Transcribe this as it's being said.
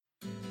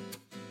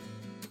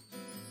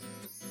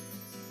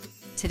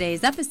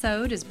Today's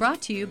episode is brought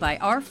to you by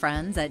our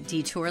friends at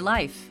Detour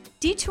Life.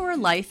 Detour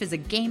Life is a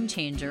game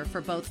changer for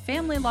both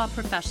family law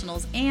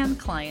professionals and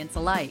clients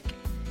alike.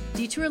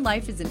 Detour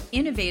Life is an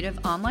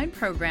innovative online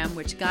program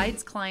which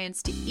guides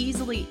clients to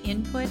easily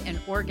input and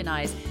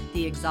organize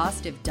the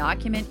exhaustive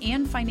document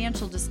and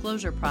financial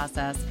disclosure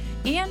process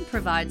and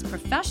provides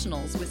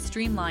professionals with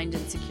streamlined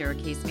and secure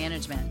case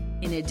management.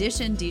 In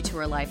addition,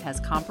 Detour Life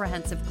has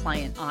comprehensive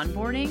client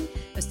onboarding,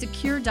 a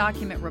secure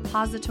document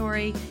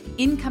repository,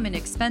 income and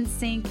expense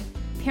sync,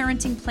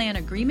 parenting plan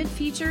agreement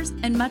features,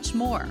 and much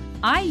more.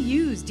 I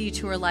use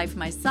Detour Life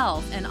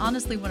myself, and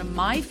honestly, one of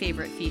my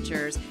favorite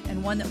features,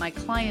 and one that my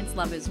clients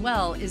love as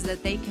well, is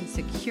that they can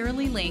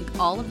securely link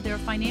all of their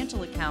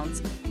financial accounts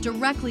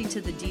directly to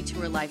the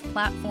Detour Life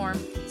platform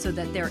so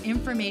that their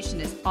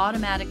information is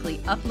automatically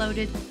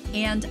uploaded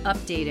and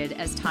updated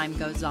as time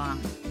goes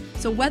on.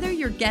 So whether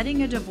you're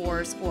getting a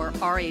divorce or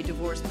are a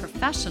divorce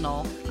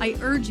professional, I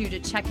urge you to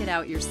check it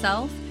out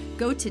yourself.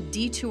 Go to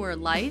Detour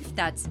Life,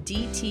 that's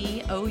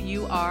DTOUR.LIFE,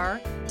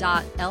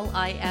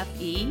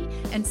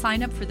 and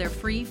sign up for their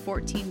free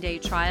 14-day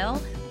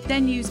trial.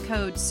 Then use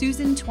code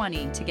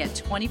SUSAN20 to get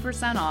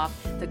 20%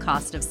 off the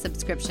cost of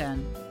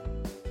subscription.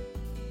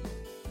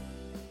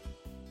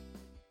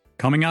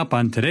 Coming up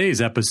on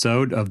today's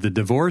episode of the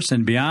Divorce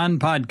and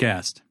Beyond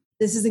podcast.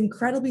 This is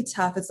incredibly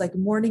tough. It's like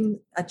mourning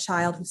a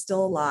child who's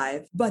still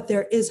alive, but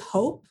there is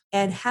hope.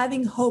 And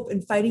having hope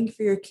and fighting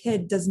for your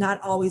kid does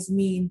not always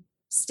mean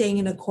staying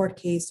in a court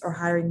case or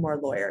hiring more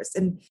lawyers.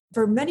 And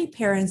for many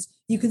parents,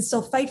 you can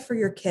still fight for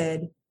your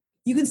kid.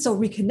 You can still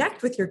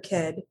reconnect with your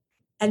kid.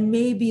 And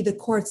maybe the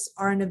courts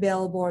aren't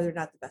available or they're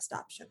not the best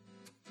option.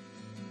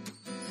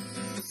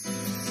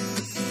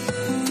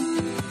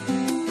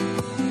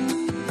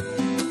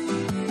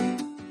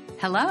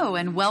 Hello,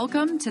 and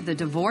welcome to the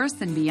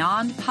Divorce and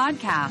Beyond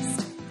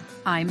podcast.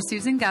 I'm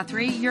Susan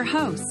Guthrie, your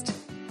host.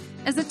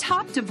 As a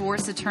top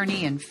divorce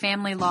attorney and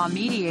family law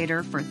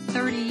mediator for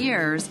 30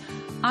 years,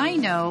 I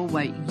know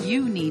what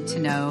you need to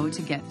know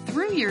to get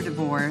through your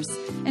divorce,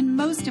 and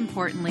most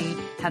importantly,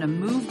 how to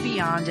move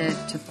beyond it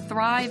to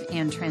thrive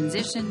and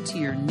transition to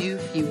your new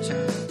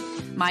future.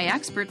 My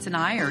experts and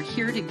I are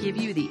here to give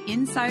you the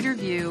insider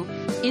view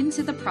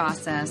into the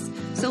process,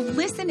 so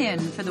listen in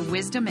for the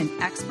wisdom and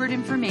expert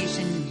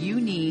information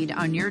you need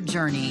on your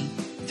journey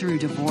through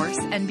divorce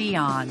and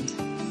beyond.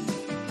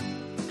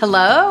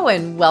 Hello,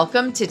 and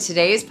welcome to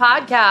today's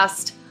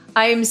podcast.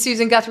 I'm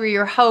Susan Guthrie,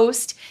 your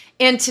host.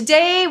 And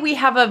today we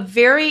have a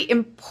very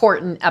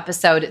important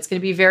episode. It's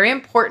going to be very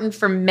important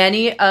for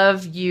many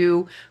of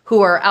you who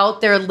are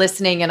out there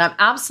listening. And I'm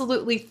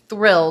absolutely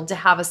thrilled to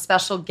have a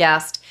special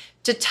guest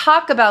to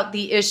talk about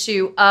the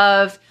issue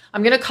of,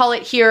 I'm going to call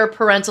it here,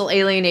 parental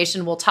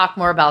alienation. We'll talk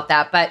more about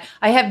that. But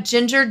I have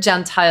Ginger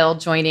Gentile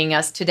joining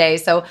us today.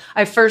 So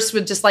I first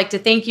would just like to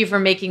thank you for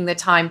making the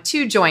time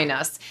to join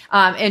us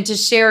and to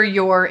share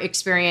your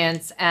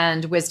experience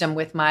and wisdom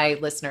with my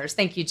listeners.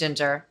 Thank you,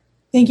 Ginger.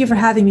 Thank you for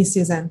having me,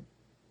 Susan.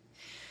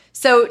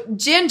 So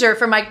Ginger,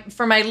 for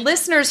my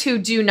listeners who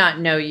do not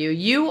know you,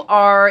 you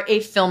are a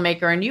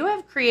filmmaker and you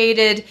have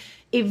created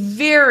a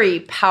very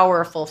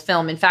powerful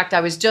film. In fact,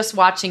 I was just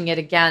watching it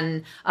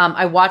again.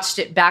 I watched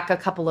it back a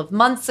couple of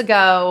months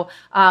ago,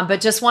 but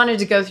just wanted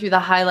to go through the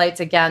highlights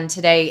again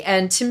today.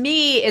 And to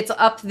me, it's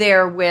up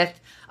there with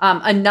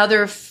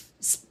another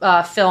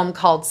film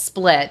called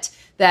Split.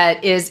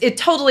 That is a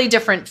totally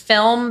different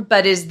film,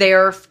 but is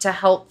there to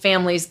help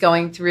families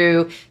going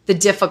through the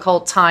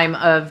difficult time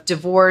of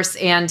divorce.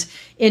 And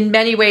in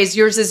many ways,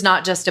 yours is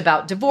not just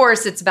about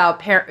divorce, it's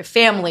about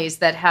families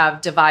that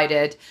have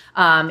divided.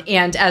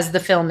 And as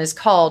the film is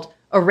called,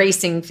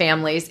 Erasing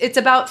Families, it's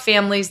about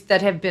families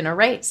that have been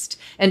erased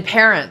and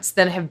parents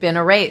that have been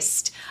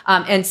erased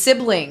and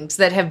siblings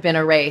that have been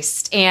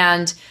erased.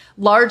 And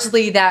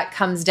largely that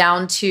comes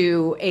down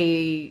to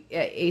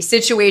a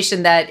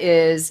situation that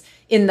is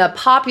in the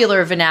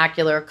popular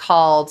vernacular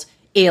called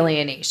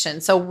alienation.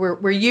 So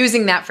we're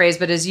using that phrase,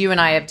 but as you and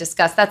I have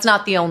discussed, that's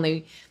not the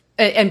only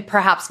and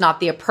perhaps not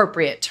the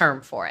appropriate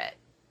term for it.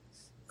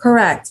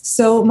 Correct.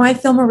 So my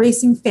film,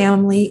 Erasing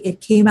Family,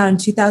 it came out in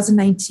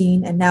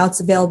 2019, and now it's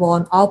available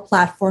on all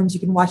platforms. You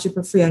can watch it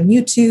for free on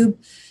YouTube.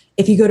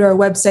 If you go to our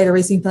website,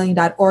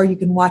 erasingfamily.org, you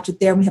can watch it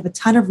there. We have a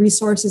ton of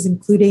resources,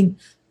 including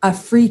a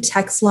free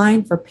text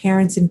line for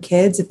parents and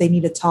kids if they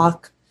need to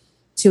talk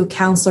to a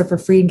counselor for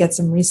free and get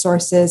some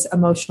resources,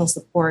 emotional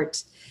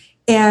support.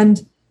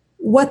 And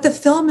what the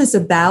film is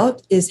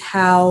about is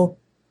how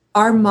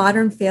our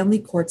modern family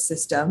court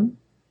system,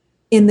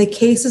 in the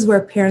cases where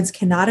parents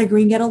cannot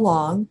agree and get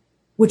along,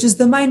 which is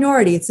the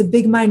minority, it's a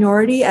big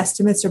minority,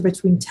 estimates are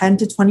between 10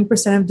 to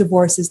 20% of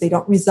divorces, they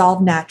don't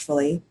resolve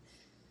naturally.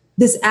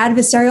 This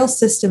adversarial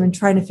system in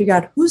trying to figure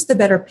out who's the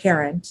better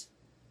parent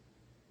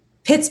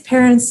pits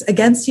parents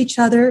against each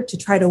other to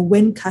try to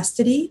win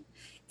custody.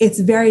 It's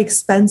very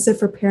expensive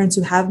for parents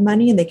who have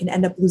money, and they can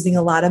end up losing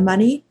a lot of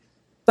money.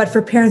 But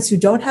for parents who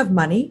don't have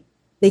money,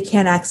 they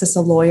can't access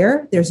a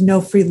lawyer. There's no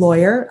free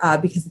lawyer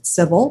because it's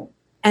civil.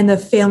 And the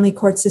family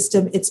court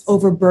system, it's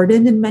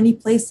overburdened in many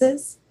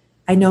places.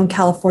 I know in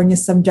California,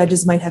 some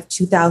judges might have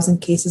 2,000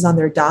 cases on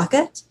their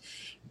docket.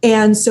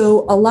 And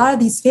so a lot of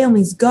these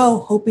families go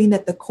hoping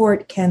that the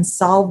court can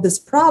solve the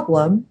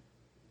problem,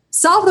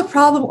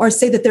 or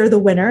say that they're the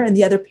winner and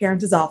the other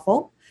parent is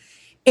awful.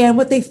 And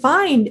what they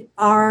find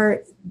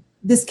are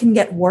this can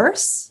get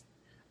worse.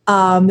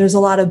 There's a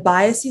lot of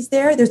biases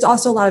there. There's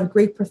also a lot of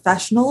great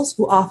professionals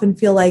who often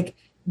feel like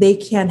they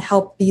can't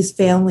help these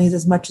families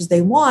as much as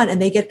they want,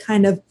 and they get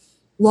kind of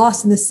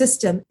lost in the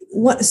system.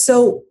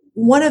 So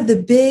one of the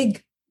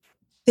big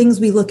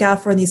things we look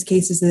out for in these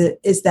cases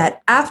is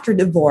that after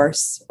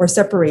divorce or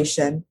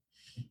separation,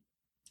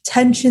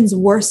 tensions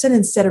worsen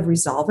instead of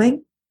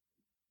resolving.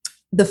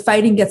 The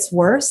fighting gets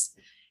worse.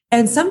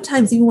 And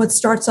sometimes even what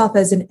starts off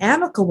as an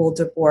amicable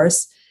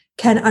divorce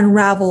can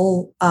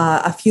unravel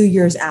a few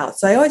years out.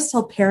 So I always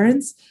tell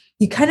parents,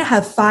 you kind of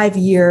have 5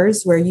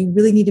 years where you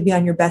really need to be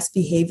on your best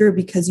behavior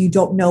because you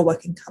don't know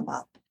what can come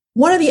up.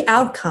 One of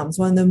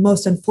the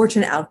most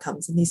unfortunate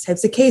outcomes in these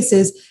types of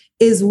cases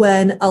is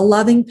when a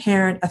loving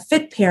parent, a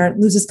fit parent,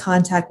 loses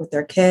contact with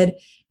their kid.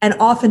 And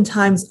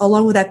oftentimes,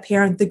 along with that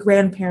parent, the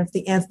grandparents,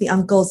 the aunts, the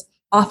uncles,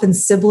 often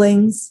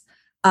siblings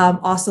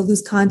also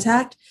lose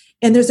contact.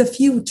 And there's a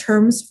few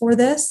terms for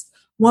this.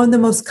 One of the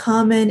most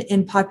common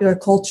in popular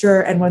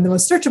culture and one of the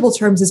most searchable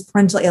terms is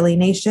parental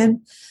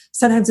alienation.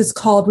 Sometimes it's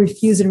called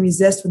refuse and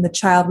resist, when the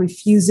child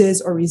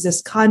refuses or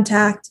resists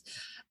contact.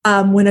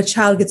 When a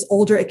child gets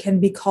older, it can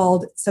be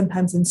called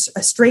sometimes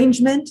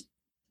estrangement.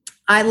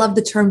 I love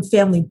the term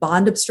family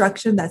bond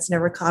obstruction. That's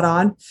never caught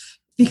on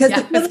because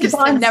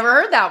I've never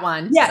heard that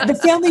one. Yeah, the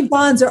family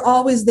bonds are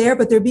always there,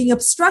 but they're being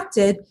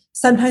obstructed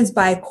sometimes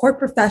by a court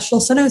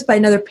professional, sometimes by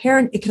another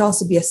parent. It could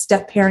also be a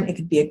step parent. It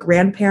could be a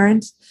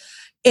grandparent.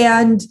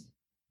 And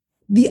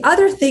the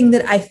other thing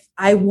that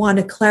I want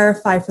to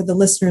clarify for the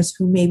listeners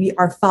who maybe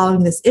are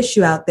following this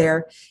issue out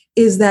there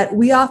is that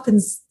we often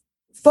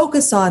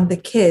focus on the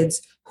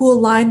kids who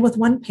align with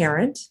one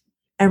parent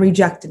and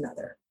reject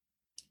another.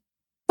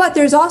 But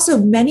there's also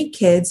many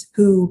kids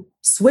who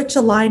switch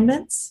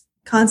alignments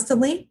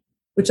constantly,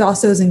 which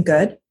also isn't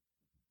good.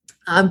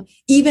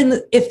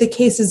 Even if the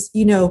case is,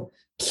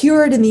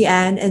 cured in the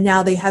end, and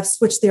now they have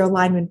switched their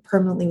alignment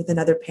permanently with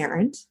another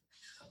parent.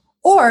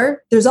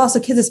 Or there's also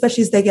kids,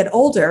 especially as they get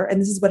older, and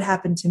this is what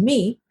happened to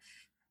me,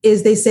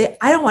 is they say,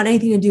 I don't want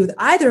anything to do with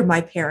either of my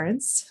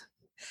parents.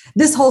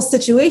 This whole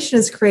situation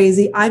is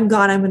crazy. I'm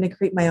gone. I'm going to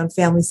create my own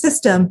family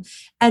system.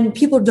 And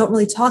people don't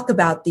really talk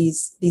about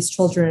these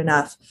children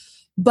enough.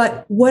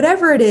 But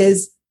whatever it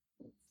is,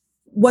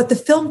 what the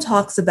film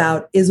talks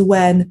about is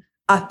when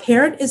a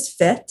parent is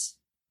fit,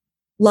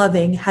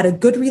 loving, had a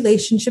good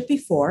relationship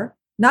before,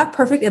 not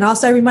perfect. And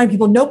also I remind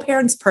people, no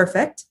parent's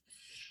perfect.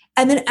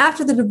 And then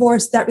after the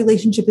divorce, that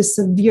relationship is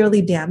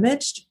severely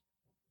damaged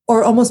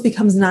or almost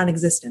becomes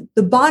non-existent.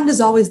 The bond is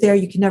always there.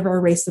 You can never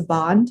erase the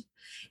bond.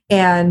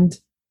 And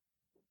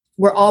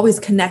we're always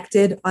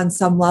connected on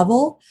some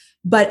level,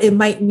 but it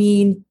might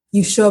mean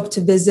you show up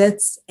to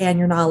visits and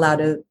you're not allowed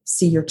to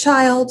see your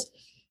child.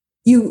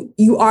 You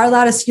are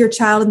allowed to see your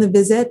child in the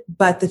visit,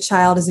 but the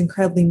child is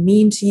incredibly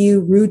mean to you,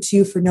 rude to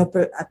you for no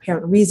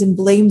apparent reason,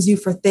 blames you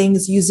for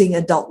things using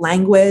adult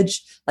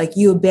language, like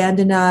you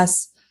abandoned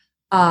us.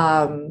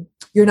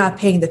 You're not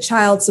paying the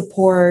child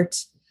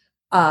support.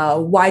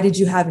 Why did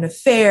you have an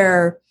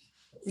affair?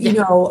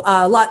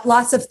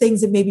 Lots of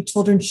things that maybe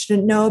children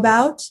shouldn't know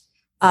about.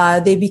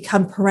 They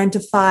become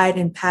parentified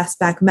and pass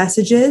back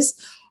messages.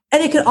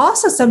 And it could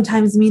also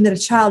sometimes mean that a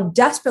child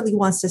desperately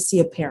wants to see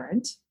a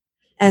parent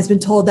and has been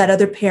told that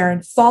other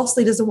parent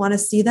falsely doesn't want to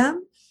see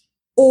them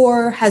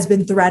or has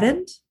been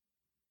threatened.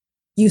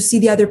 You see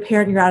the other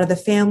parent, you're out of the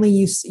family,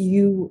 you see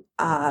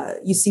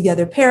the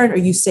other parent, or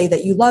you say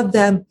that you love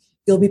them,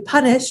 you'll be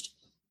punished.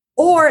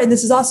 Or, and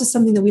this is also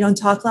something that we don't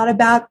talk a lot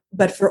about,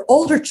 but for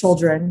older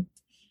children,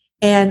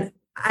 and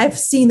I've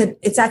seen that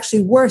it's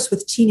actually worse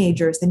with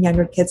teenagers than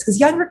younger kids, because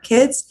younger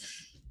kids,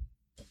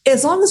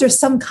 as long as there's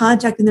some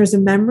contact and there's a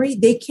memory,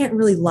 they can't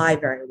really lie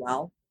very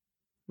well.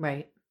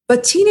 Right.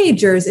 But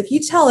teenagers, if you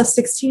tell a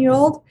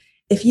 16-year-old,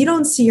 if you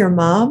don't see your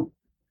mom,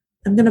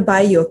 I'm going to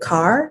buy you a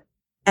car.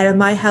 And in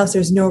my house,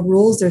 there's no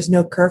rules, there's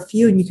no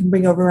curfew, and you can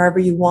bring over wherever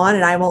you want.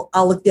 And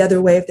I'll look the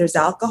other way if there's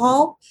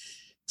alcohol.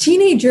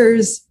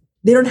 Teenagers,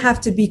 they don't have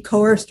to be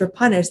coerced or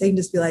punished. They can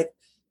just be like,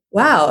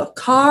 wow, a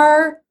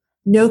car,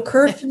 no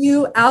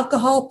curfew,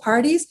 alcohol,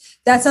 parties.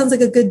 That sounds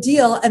like a good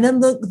deal. And then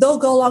they'll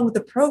go along with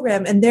the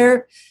program. And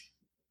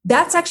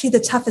that's actually the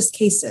toughest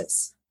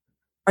cases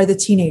are the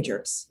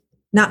teenagers,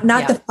 not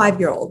the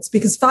 5-year-olds,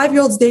 because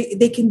 5-year-olds,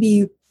 they can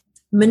be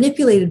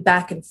manipulated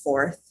back and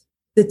forth.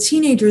 The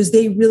teenagers,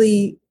 they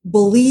really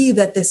believe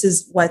that this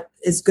is what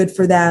is good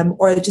for them,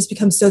 or it just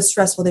becomes so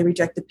stressful they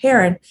reject the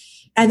parent.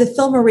 And the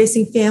film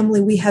Erasing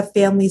Family, we have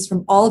families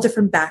from all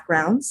different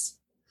backgrounds.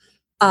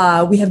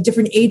 We have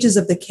different ages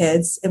of the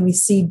kids, and we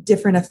see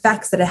different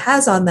effects that it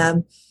has on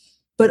them.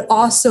 But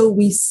also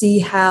we see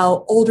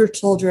how older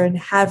children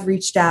have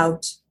reached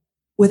out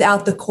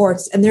without the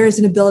courts, and there is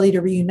an ability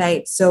to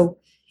reunite. So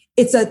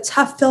it's a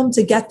tough film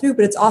to get through,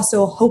 but it's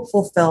also a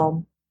hopeful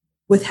film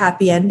with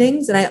happy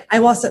endings. And I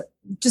also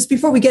just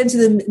before we get into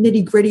the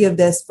nitty gritty of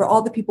this, for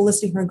all the people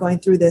listening who are going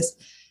through this,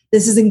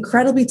 this is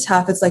incredibly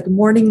tough. It's like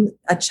mourning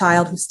a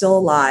child who's still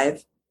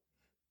alive,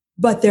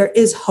 but there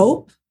is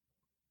hope.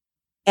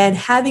 And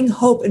having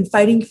hope and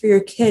fighting for your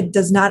kid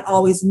does not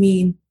always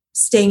mean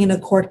staying in a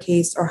court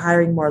case or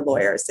hiring more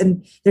lawyers.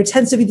 And there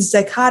tends to be this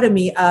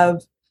dichotomy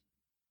of,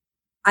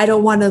 I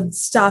don't want to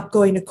stop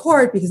going to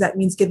court because that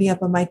means giving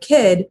up on my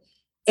kid.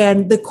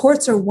 And the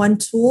courts are one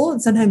tool,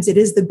 and sometimes it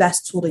is the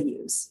best tool to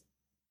use.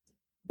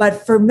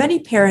 But for many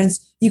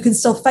parents, you can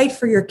still fight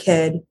for your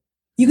kid.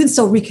 You can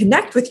still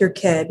reconnect with your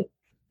kid,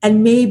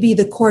 and maybe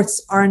the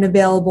courts aren't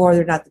available or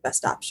they're not the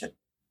best option.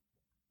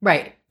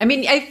 Right. I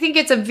mean, I think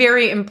it's a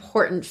very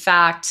important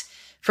fact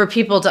for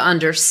people to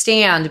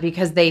understand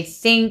because they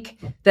think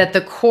that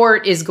the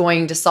court is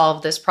going to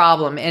solve this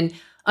problem. And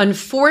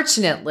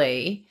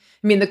unfortunately,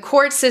 I mean, the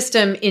court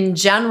system in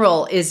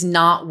general is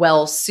not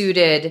well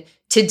suited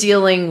to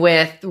dealing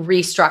with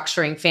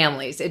restructuring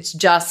families. It's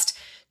just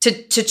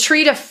to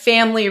treat a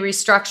family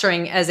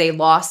restructuring as a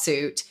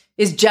lawsuit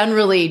is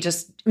generally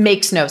just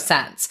makes no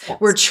sense. Yes.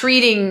 We're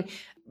treating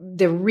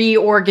the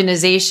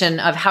reorganization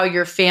of how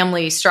your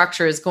family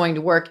structure is going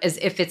to work as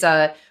if it's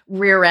a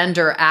rear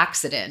ender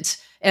accident.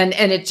 And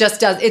it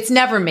just does, it's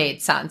never made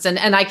sense.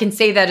 And I can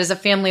say that as a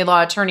family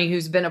law attorney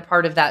who's been a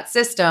part of that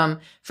system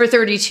for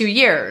 32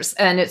 years.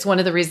 And it's one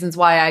of the reasons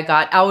why I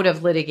got out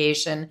of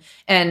litigation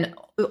and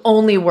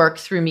only work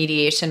through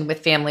mediation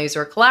with families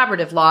or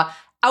collaborative law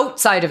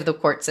outside of the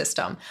court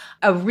system.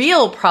 A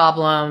real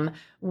problem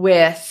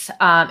with,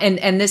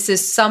 and this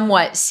is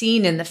somewhat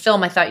seen in the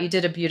film, I thought you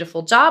did a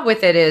beautiful job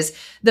with it, is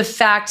the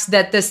fact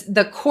that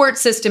the court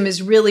system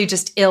is really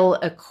just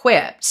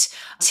ill-equipped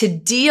to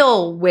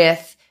deal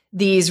with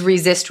these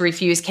resist,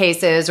 refuse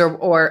cases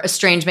or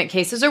estrangement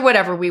cases or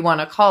whatever we want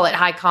to call it,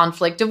 high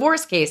conflict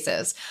divorce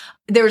cases.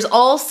 There's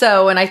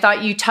also, and I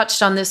thought you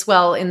touched on this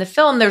well in the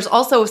film, there's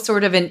also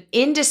sort of an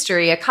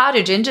industry, a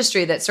cottage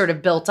industry that's sort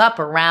of built up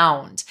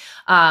around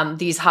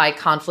these high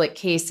conflict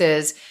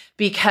cases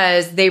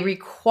because they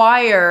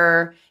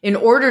require, in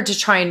order to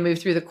try and move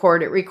through the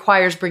court, it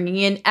requires bringing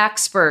in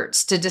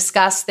experts to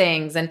discuss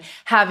things and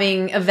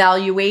having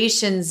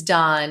evaluations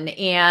done.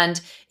 And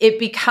it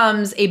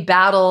becomes a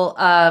battle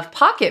of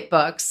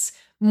pocketbooks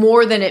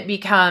more than it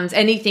becomes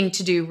anything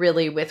to do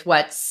really with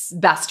what's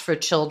best for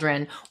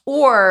children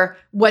or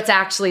what's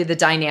actually the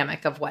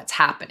dynamic of what's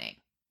happening.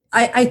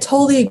 I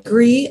totally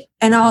agree.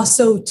 And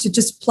also to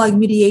just plug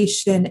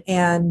mediation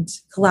and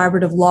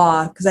collaborative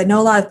law, because I know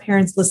a lot of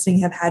parents listening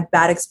have had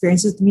bad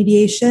experiences with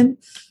mediation.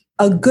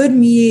 A good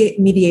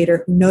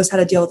mediator who knows how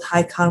to deal with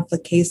high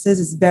conflict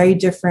cases is very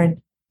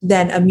different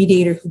than a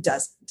mediator who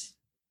doesn't.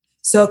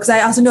 So, because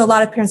I also know a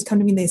lot of parents come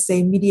to me and they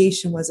say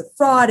mediation was a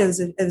fraud, it was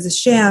a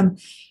sham.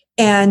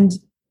 And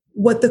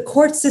what the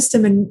court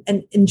system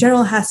and in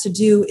general has to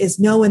do is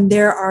know when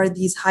there are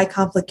these high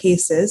conflict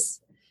cases,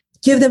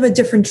 give them a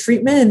different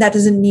treatment. And that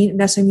doesn't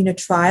necessarily mean a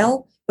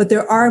trial, but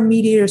there are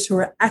mediators who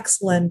are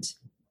excellent,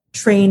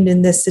 trained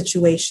in this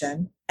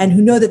situation and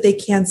who know that they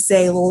can't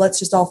say, well, let's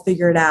just all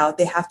figure it out.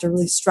 They have to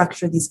really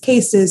structure these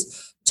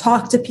cases,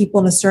 talk to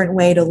people in a certain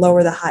way to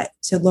lower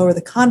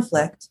the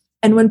conflict.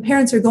 And when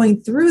parents are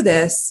going through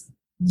this,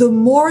 the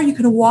more you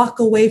can walk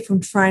away from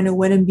trying to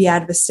win and be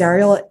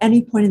adversarial at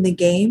any point in the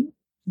game,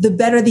 the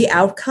better the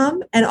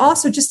outcome. And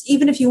also just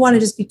even if you want to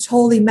just be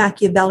totally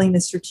Machiavellian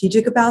and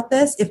strategic about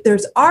this, if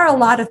are a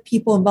lot of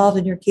people involved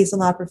in your case and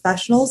law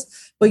professionals,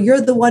 but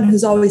you're the one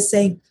who's always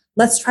saying,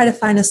 let's try to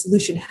find a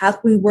solution. How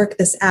can we work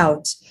this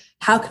out?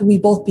 How can we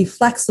both be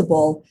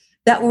flexible?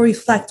 That will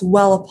reflect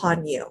well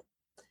upon you.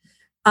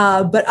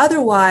 But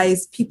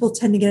otherwise, people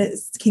can get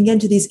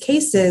into these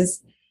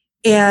cases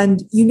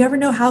and you never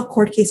know how a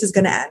court case is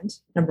going to end,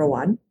 number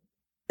one.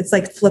 It's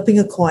like flipping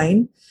a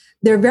coin.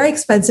 They're very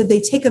expensive. They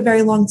take a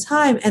very long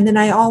time. And then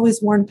I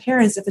always warn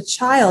parents, if a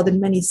child in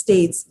many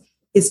states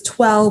is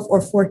 12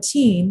 or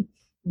 14,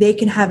 they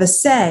can have a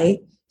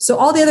say. So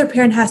all the other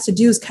parent has to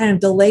do is kind of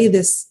delay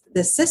this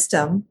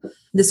system,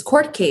 this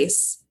court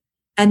case,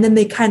 and then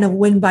they kind of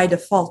win by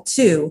default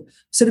too.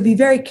 So to be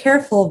very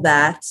careful of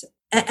that.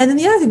 And then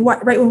the other thing,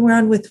 right when we're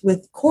on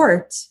with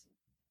court,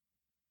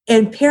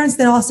 and parents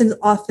then also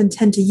often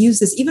tend to use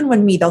this, even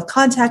when they'll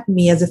contact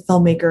me as a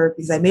filmmaker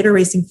because I made a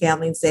racing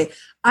family and say,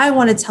 I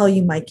want to tell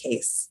you my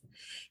case.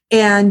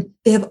 And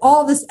they have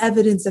all this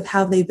evidence of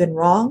how they've been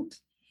wronged.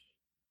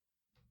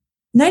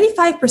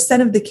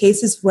 95% of the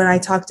cases when I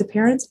talk to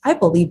parents, I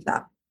believe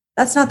them.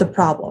 That's not the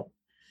problem.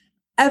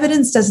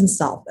 Evidence doesn't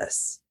solve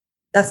this.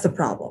 That's the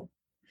problem.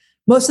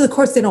 Most of the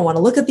courts, they don't want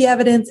to look at the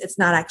evidence. It's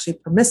not actually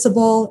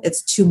permissible.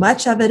 It's too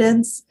much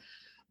evidence.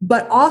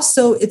 But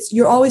also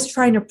you're always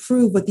trying to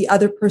prove what the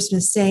other person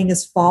is saying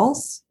is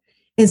false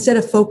instead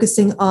of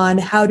focusing on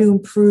how to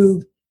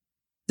improve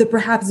the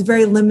perhaps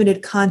very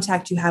limited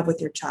contact you have with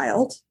your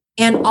child.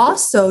 And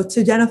also to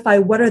identify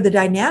what are the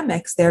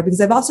dynamics there, because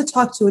I've also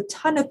talked to a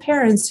ton of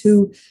parents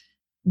who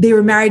they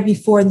were married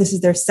before and this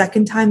is their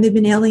second time they've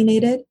been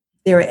alienated.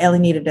 They were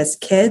alienated as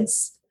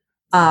kids.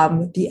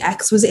 The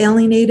ex was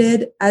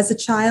alienated as a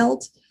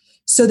child.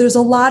 So there's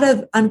a lot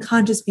of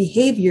unconscious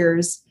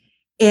behaviors.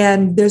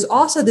 And there's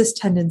also this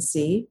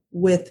tendency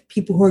with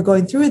people who are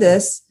going through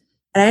this,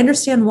 and I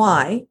understand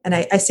why. And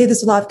I say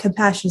this with a lot of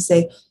compassion to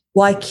say,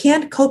 well, I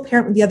can't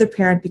co-parent with the other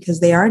parent because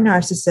they are a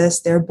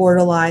narcissist, they're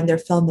borderline, they're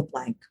fill in the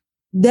blank.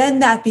 Then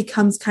that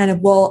becomes kind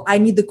of, well, I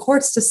need the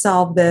courts to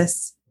solve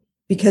this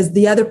because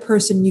the other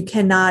person you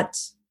cannot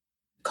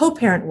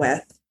co-parent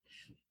with.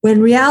 When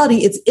in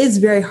reality, it is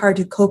very hard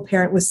to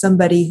co-parent with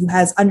somebody who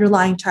has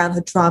underlying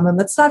childhood trauma. And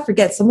let's not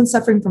forget, someone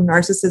suffering from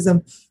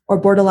narcissism or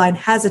borderline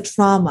has a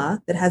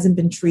trauma that hasn't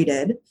been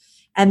treated.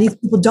 And these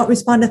people don't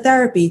respond to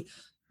therapy.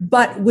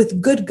 But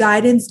with good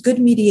guidance, good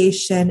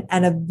mediation,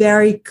 and a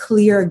very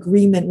clear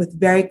agreement with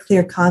very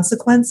clear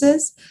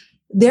consequences,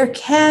 there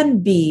can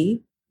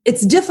be,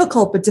 it's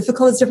difficult, but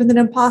difficult is different than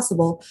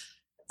impossible,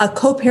 a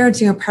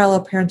co-parenting or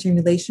parallel parenting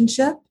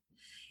relationship.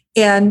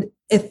 And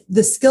if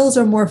the skills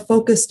are more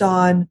focused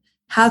on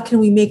how can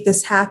we make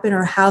this happen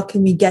or how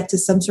can we get to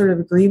some sort of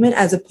agreement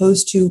as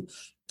opposed to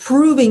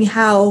proving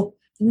how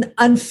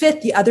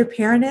unfit the other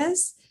parent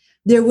is,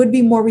 there would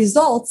be more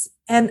results.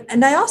 And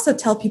I also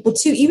tell people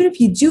too, even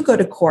if you do go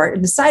to court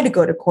and decide to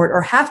go to court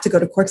or have to go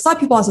to court, because a lot of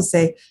people also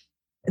say,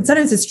 and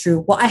sometimes it's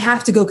true, well, I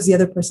have to go because the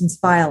other person's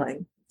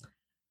filing.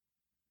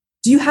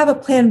 Do you have a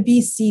plan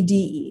B, C, D,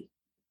 E?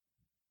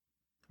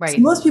 Right.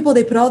 So most people,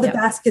 they put all the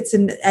baskets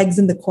and eggs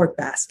in the court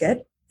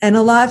basket. And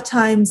a lot of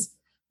times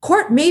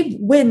court may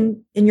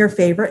win in your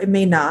favor. It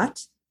may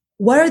not.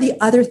 What are the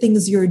other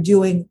things you're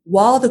doing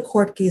while the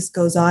court case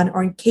goes on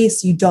or in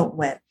case you don't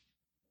win?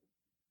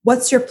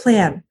 What's your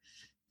plan?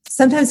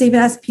 Sometimes they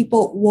even ask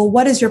people, well,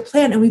 what is your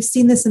plan? And we've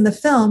seen this in the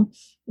film.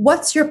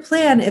 What's your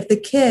plan if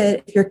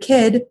your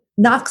kid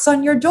knocks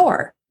on your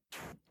door?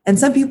 And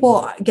some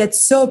people get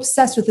so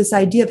obsessed with this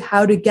idea of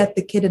how to get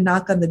the kid to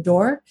knock on the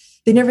door.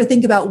 They never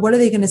think about what are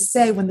they going to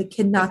say when the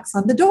kid knocks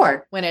on the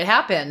door. When it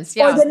happens.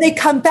 Yeah. Or then they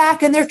come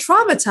back and they're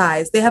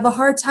traumatized. They have a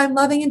hard time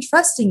loving and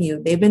trusting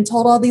you. They've been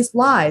told all these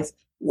lies.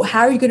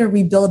 How are you going to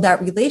rebuild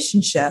that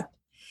relationship?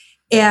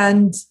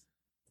 And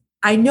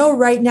I know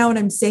right now when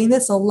I'm saying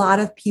this, a lot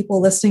of people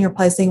listening are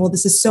probably saying, well,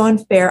 this is so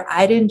unfair.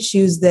 I didn't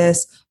choose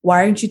this.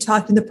 Why aren't you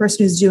talking to the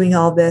person who's doing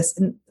all this?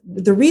 And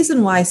the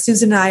reason why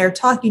Susan and I are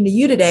talking to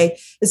you today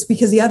is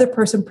because the other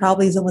person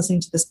probably isn't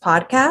listening to this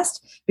podcast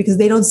because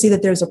they don't see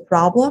that there's a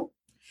problem.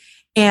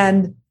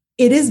 And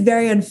it is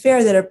very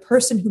unfair that a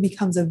person who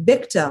becomes a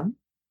victim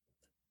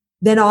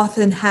then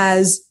often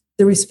has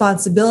the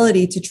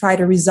responsibility to try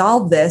to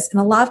resolve this.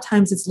 And a lot of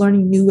times it's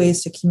learning new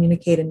ways to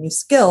communicate and new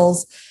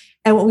skills.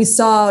 And what we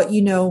saw,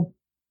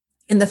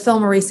 in the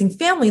film Erasing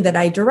Family that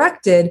I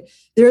directed,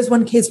 there was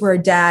one case where a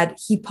dad,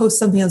 he posts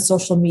something on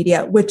social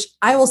media, which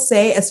I will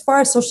say, as far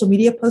as social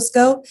media posts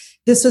go,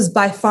 this was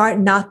by far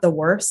not the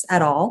worst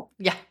at all.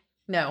 Yeah,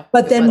 no.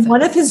 But then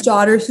one of his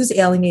daughters who's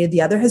alienated,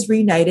 the other has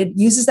reunited,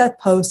 uses that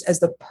post as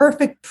the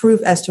perfect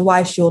proof as to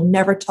why she will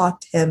never talk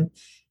to him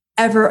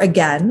ever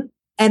again.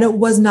 And it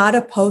was not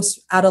a post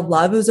out of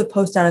love. It was a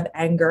post out of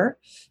anger.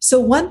 So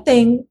one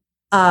thing,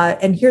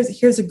 and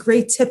here's a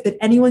great tip that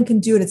anyone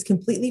can do, and it's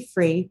completely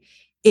free,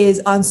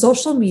 is on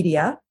social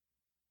media,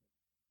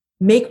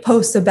 make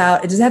posts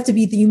about, it doesn't have to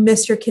be that you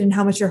miss your kid and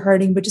how much you're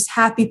hurting, but just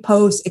happy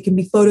posts. It can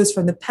be photos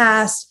from the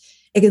past.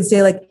 It can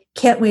say like,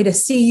 can't wait to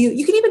see you.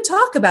 You can even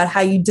talk about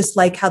how you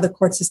dislike how the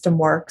court system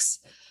works,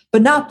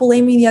 but not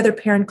blaming the other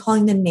parent,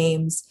 calling them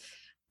names.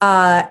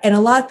 And a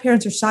lot of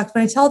parents are shocked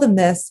when I tell them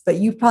this, but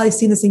you've probably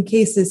seen this in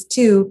cases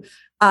too.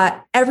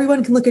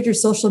 Everyone can look at your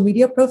social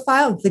media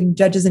profile, including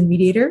judges and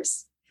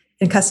mediators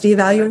and custody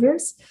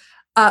evaluators.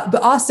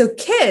 But also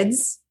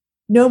kids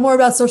know more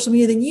about social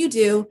media than you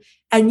do.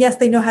 And yes,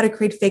 they know how to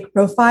create fake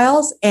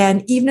profiles.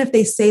 And even if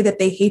they say that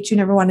they hate you,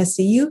 never want to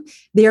see you,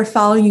 they are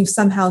following you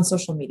somehow on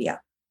social media.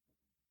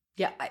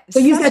 Yeah. So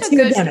use that to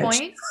your good advantage.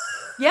 Point.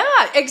 Yeah,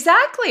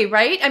 exactly.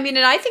 Right. I mean,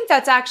 and I think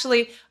that's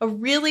actually a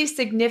really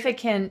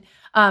significant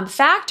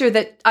factor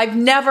that I've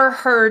never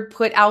heard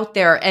put out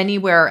there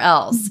anywhere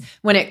else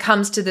when it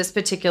comes to this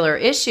particular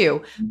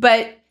issue.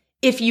 But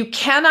if you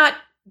cannot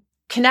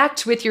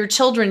connect with your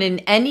children in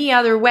any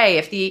other way,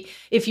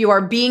 if you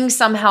are being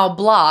somehow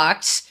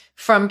blocked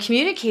from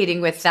communicating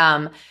with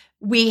them,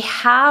 we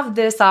have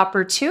this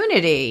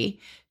opportunity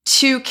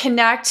to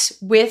connect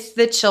with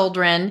the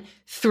children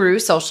through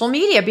social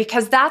media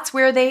because that's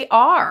where they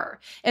are.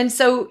 And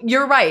so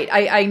you're right.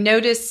 I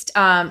noticed,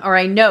 or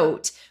I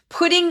note,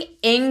 putting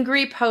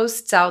angry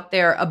posts out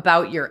there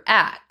about your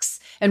ex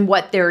and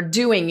what they're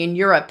doing in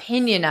your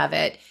opinion of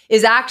it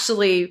is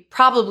actually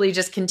probably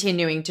just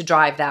continuing to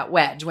drive that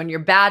wedge. When you're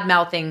bad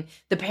mouthing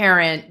the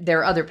parent,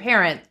 their other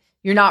parent,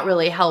 you're not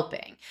really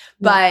helping.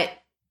 But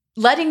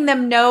letting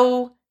them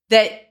know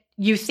that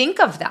you think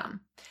of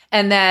them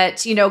and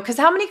that, because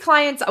how many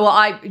clients,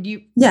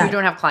 you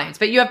don't have clients,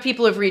 but you have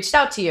people who've reached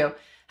out to you.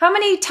 How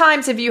many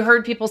times have you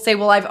heard people say,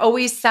 well, I've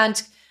always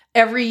sent,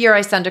 every year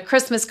I send a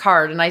Christmas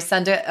card and I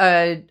send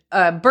a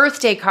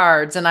birthday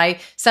cards and I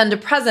send a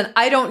present.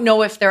 I don't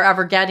know if they're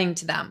ever getting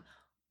to them.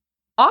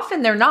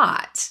 Often they're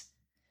not.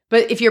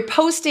 But if you're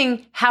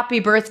posting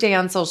happy birthday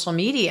on social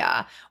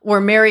media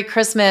or Merry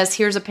Christmas,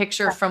 here's a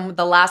picture from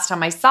the last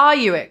time I saw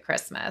you at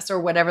Christmas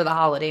or whatever the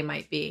holiday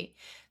might be,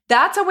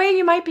 that's a way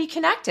you might be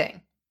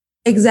connecting.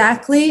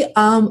 Exactly.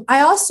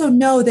 I also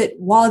know that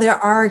while there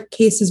are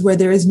cases where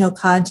there is no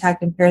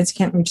contact and parents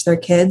can't reach their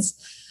kids,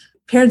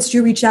 parents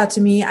do reach out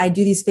to me. I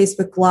do these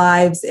Facebook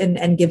Lives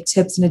and give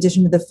tips in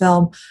addition to the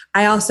film.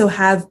 I also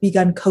have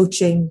begun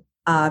coaching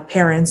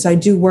parents. So I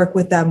do work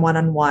with them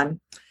one-on-one.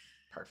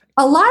 Perfect.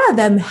 A lot of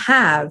them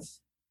have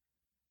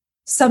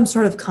some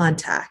sort of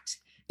contact.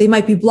 They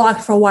might be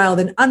blocked for a while,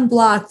 then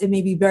unblocked. It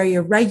may be very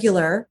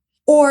irregular,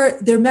 or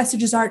their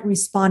messages aren't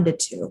responded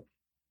to.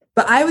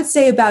 But I would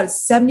say about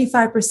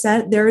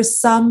 75%, there is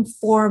some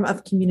form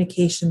of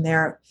communication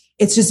there.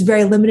 It's just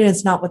very limited.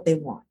 It's not what they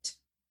want.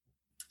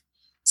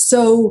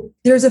 So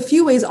there's a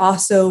few ways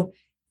also,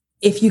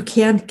 if you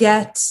can't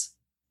get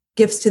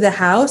gifts to the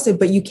house,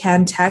 but you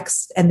can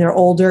text and they're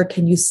older,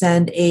 can you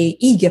send a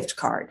e-gift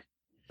card?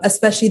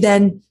 Especially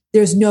then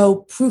there's no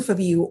proof of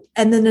you.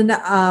 And then,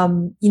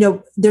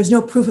 there's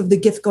no proof of the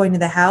gift going to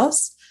the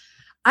house.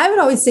 I would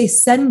always say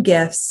send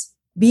gifts,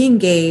 be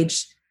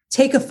engaged,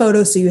 take a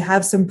photo so you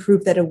have some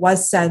proof that it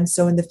was sent.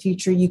 So in the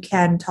future, you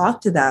can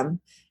talk to them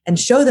and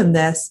show them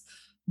this.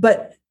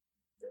 But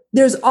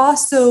there's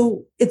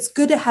also, it's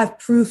good to have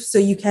proof so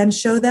you can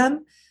show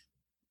them.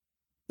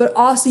 But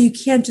also you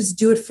can't just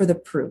do it for the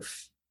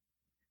proof.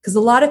 Because a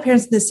lot of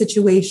parents in this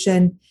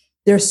situation,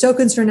 they're so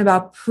concerned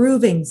about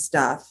proving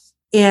stuff.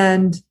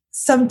 And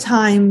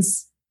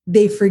sometimes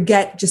they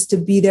forget just to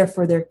be there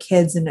for their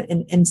kids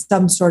in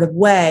some sort of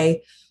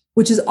way,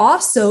 which is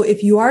also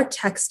if you are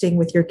texting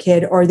with your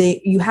kid or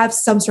you have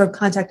some sort of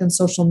contact on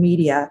social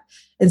media,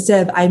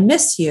 instead of I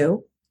miss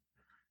you,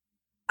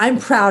 I'm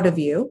proud of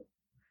you,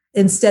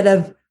 instead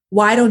of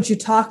why don't you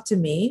talk to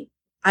me?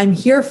 I'm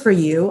here for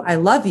you. I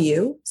love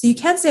you. So you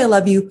can say I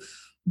love you,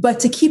 but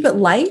to keep it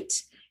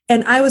light.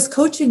 And I was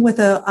coaching with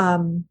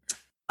a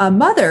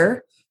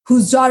mother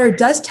whose daughter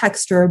does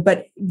text her,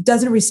 but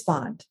doesn't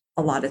respond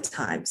a lot of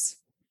times.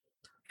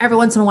 Every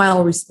once in a while,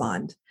 I'll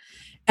respond.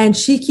 And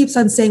she keeps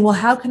on saying, well,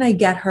 how can I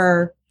get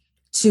her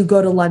to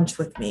go to lunch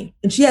with me?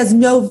 And she has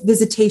no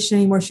visitation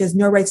anymore. She has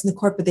no rights in the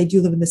court, but they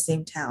do live in the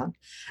same town.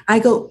 I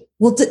go,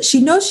 well, she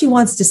knows she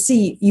wants to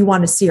see, you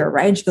want to see her,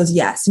 right? And she goes,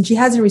 yes. And she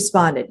hasn't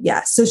responded.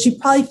 Yes. So she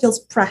probably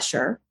feels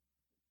pressure,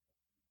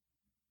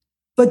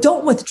 but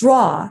don't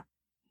withdraw.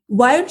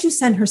 Why don't you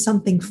send her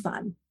something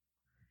fun?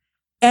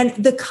 And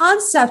the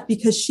concept,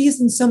 because she's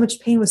in so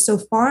much pain, was so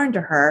foreign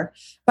to her.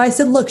 But I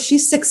said, look,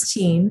 she's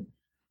 16.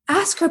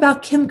 Ask her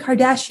about Kim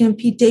Kardashian,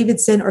 Pete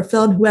Davidson, or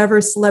fill in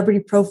whoever's celebrity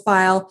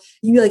profile.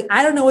 You'd be like,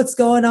 I don't know what's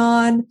going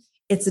on.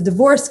 It's a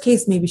divorce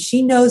case. Maybe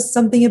she knows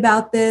something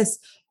about this,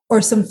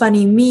 or some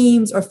funny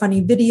memes or funny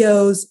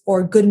videos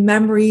or good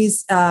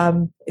memories.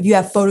 If you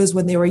have photos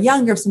when they were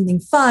younger of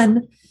something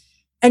fun,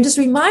 and just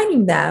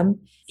reminding them,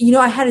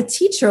 I had a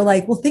teacher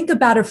like, well, think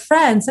about a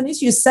friend.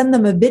 Sometimes you just send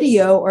them a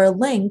video or a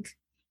link.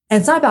 And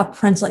it's not about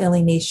parental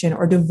alienation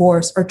or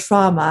divorce or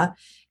trauma.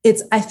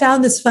 It's, I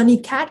found this funny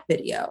cat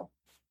video.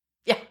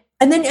 Yeah.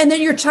 And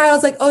then your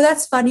child's like, oh,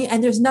 that's funny.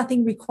 And there's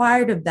nothing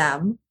required of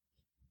them,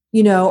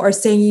 or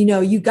saying,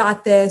 you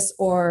got this,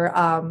 or,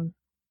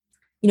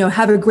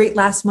 have a great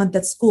last month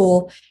at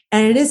school.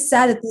 And it is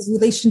sad that these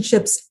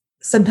relationships,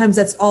 sometimes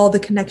that's all the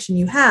connection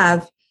you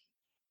have.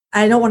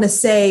 I don't want to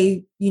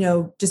say,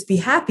 just be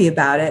happy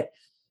about it,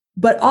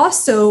 but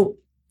also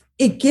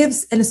it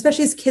gives, and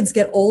especially as kids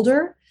get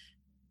older,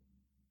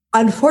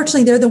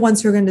 unfortunately, they're the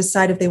ones who are going to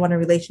decide if they want a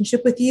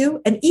relationship with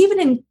you. And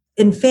even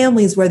in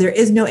families where there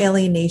is no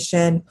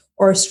alienation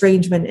or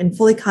estrangement in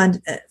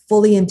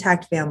fully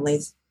intact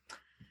families,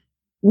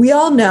 we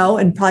all know,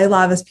 and probably a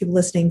lot of us people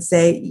listening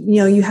say,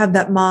 you have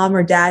that mom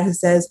or dad who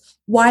says,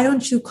 why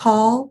don't you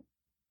call?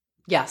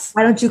 Yes.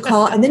 Why don't you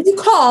call? And then you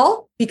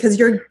call because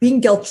you're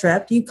being guilt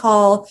tripped. You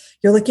call,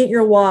 you're looking at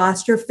your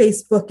watch, you're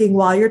Facebooking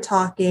while you're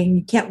talking.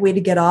 You can't wait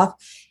to get off.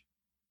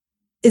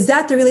 Is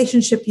that the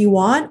relationship you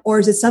want? Or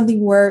is it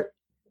something where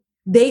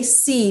they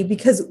see,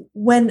 because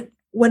when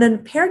a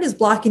parent is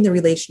blocking the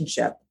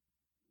relationship,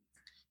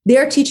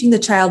 they're teaching the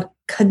child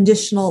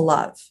conditional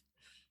love.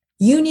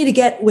 You need to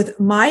get with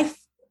my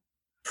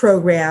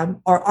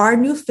program or our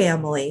new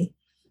family,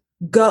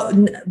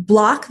 go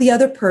block the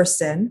other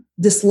person,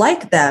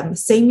 dislike them,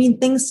 say mean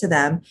things to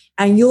them,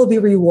 and you'll be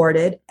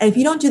rewarded. And if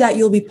you don't do that,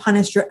 you'll be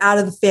punished. You're out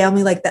of the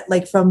family, like that,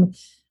 like from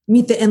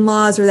Meet the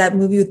In-Laws or that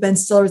movie with Ben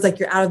Stiller, is like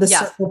you're out of the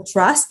circle of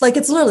trust. Like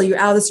it's literally you're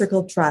out of the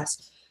circle of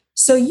trust.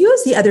 So you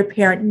as the other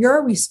parent,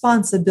 your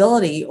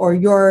responsibility or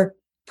your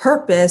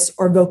purpose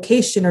or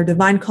vocation or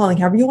divine calling,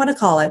 however you want to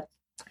call it,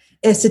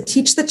 is to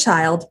teach the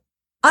child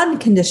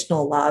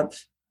unconditional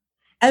love.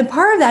 And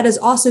part of that is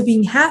also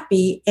being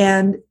happy.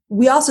 And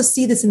we also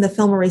see this in the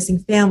film Erasing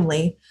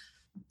Family.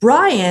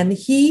 Brian,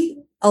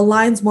 he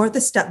aligns more with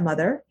the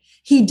stepmother.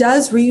 He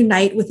does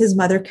reunite with his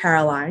mother,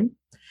 Caroline.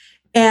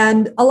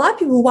 And a lot of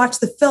people who watch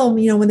the film,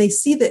 when they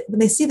see this,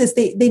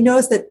 they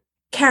notice that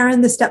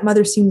Karen, the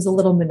stepmother, seems a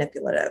little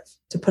manipulative,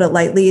 to put it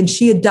lightly, and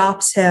she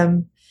adopts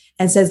him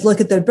and says, look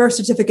at the birth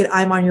certificate.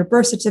 I'm on your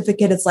birth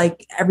certificate. It's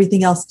like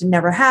everything else did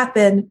never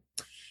happen.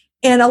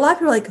 And a lot of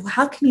people are like,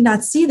 how can you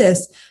not see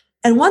this?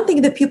 And one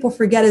thing that people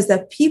forget is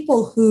that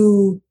people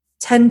who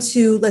tend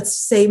to, let's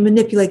say,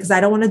 manipulate, because I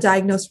don't want to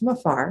diagnose from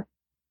afar,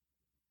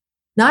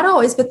 not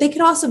always, but they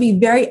can also be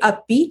very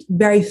upbeat,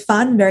 very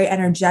fun, very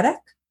energetic.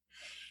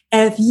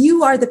 And if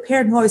you are the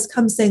parent who always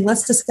comes saying,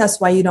 let's discuss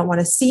why you don't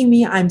want to see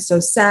me, I'm so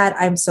sad,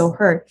 I'm so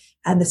hurt.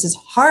 And this is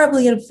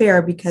horribly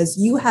unfair because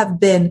you have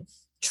been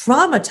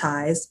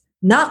traumatized,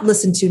 not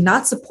listened to,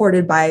 not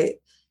supported by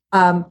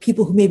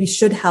people who maybe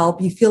should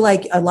help. You feel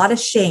like a lot of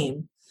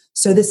shame.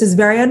 So this is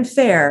very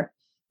unfair.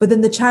 But then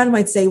the child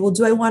might say, well,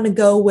 do I want to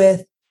go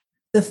with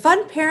the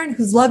fun parent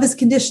whose love is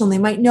conditional? They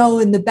might know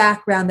in the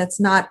background that's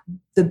not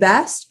the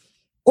best,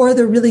 or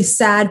the really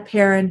sad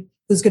parent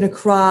who's going to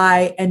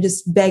cry and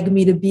just beg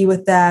me to be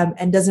with them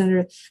and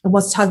and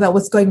wants to talk about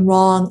what's going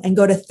wrong and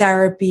go to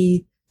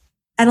therapy.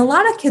 And a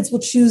lot of kids will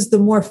choose the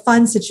more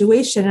fun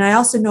situation. And I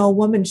also know a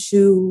woman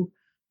who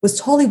was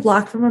totally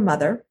blocked from her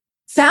mother,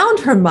 found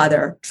her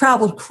mother,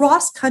 traveled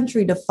cross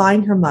country to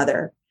find her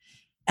mother.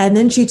 And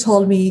then she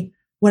told me,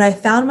 when I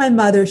found my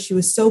mother, she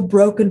was so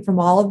broken from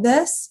all of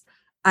this,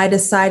 I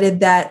decided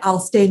that I'll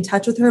stay in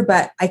touch with her,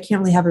 but I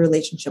can't really have a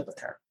relationship with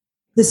her.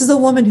 This is a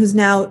woman who's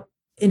now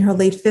in her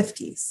late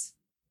 50s.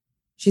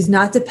 She's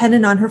not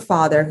dependent on her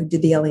father who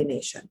did the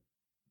alienation.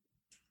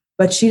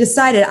 But she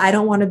decided, I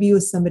don't want to be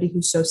with somebody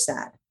who's so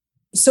sad.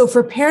 So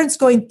for parents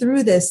going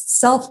through this,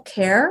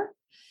 self-care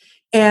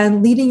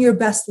and leading your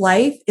best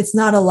life, it's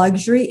not a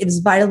luxury. It is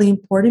vitally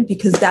important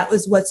because that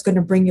was what's going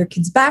to bring your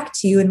kids back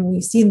to you. And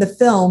we see in the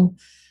film,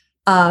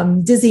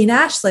 Dizzy and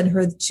Ashlyn, who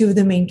are two of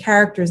the main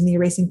characters in the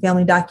Erasing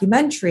Family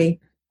documentary.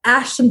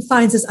 Ashlyn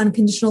finds this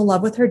unconditional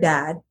love with her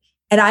dad.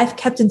 And I've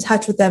kept in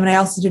touch with them. And I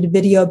also did a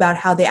video about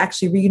how they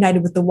actually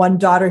reunited with the one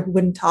daughter who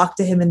wouldn't talk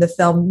to him in the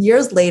film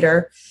years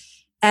later.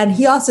 And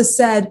he also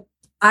said,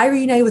 I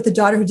reunited with the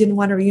daughter who didn't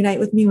want to reunite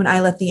with me when I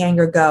let the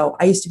anger go.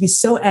 I used to be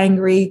so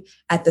angry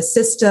at the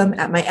system,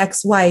 at my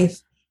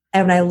ex-wife.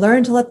 And when I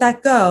learned to let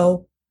that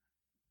go,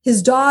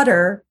 his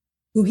daughter,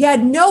 who he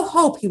had no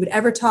hope he would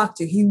ever talk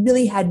to, he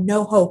really had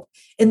no hope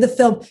in the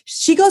film.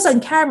 She goes on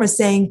camera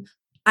saying,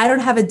 I don't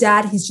have a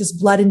dad. He's just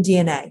blood and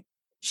DNA.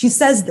 She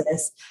says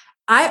this.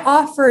 I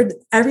offered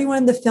everyone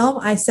in the film,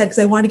 I said, because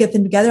I want to get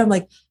them together, I'm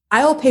like,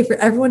 I will pay for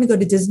everyone to go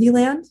to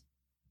Disneyland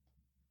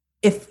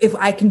if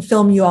I can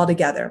film you all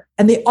together.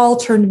 And they all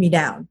turned me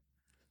down.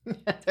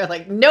 They're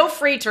like, no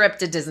free trip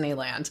to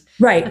Disneyland.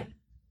 Right.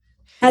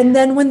 And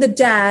then when the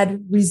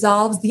dad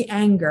resolves the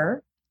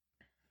anger,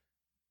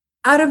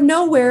 out of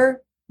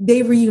nowhere,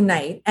 they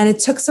reunite. And it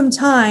took some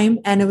time,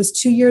 and it was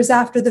 2 years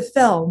after the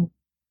film.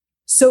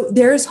 So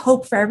there's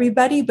hope for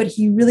everybody, but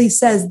he really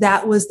says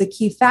that was the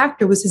key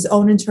factor, was his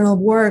own internal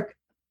work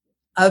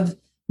of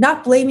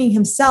not blaming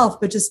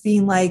himself, but just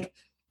being like,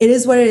 it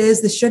is what it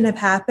is. This shouldn't have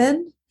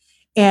happened.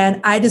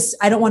 And I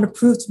don't want to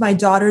prove to my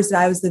daughters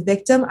that I was the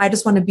victim. I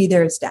just want to be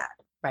there as dad.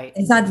 Right.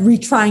 It's not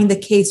retrying the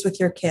case with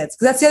your kids.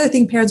 Because that's the other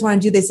thing parents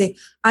want to do. They say,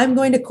 I'm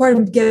going to court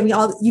and giving me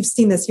all, you've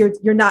seen this.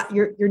 You're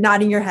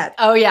nodding your head.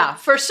 Oh yeah,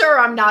 for sure.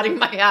 I'm nodding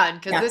my head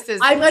because this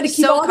is I'm going to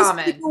keep so all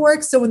common. this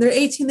paperwork. So when they're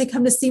 18, they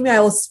come to see me, I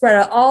will spread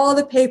out all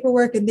the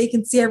paperwork and they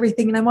can see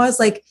everything. And I'm always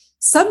like,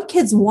 some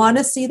kids want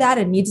to see that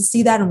and need to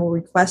see that and will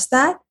request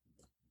that.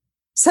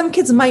 Some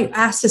kids might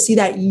ask to see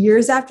that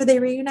years after they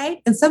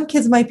reunite. And some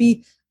kids might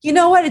be, you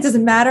know what? It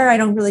doesn't matter. I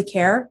don't really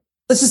care.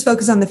 Let's just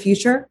focus on the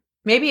future.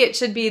 Maybe it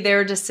should be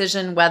their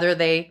decision whether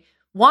they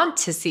want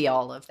to see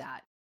all of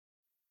that.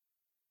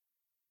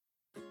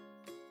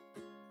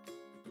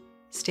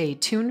 Stay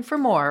tuned for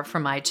more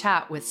from my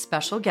chat with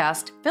special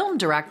guest, film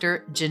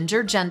director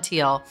Ginger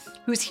Gentile,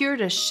 who's here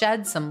to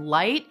shed some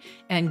light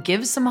and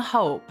give some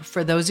hope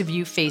for those of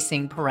you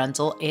facing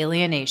parental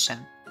alienation.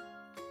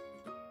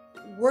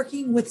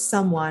 Working with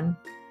someone,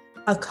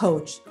 a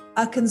coach,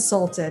 a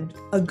consultant,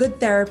 a good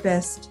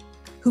therapist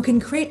who can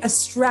create a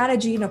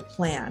strategy and a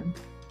plan.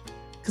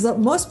 Because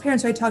most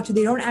parents who I talk to,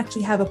 they don't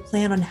actually have a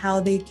plan on how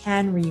they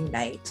can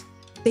reunite,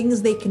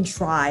 things they can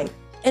try.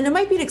 And it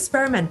might be an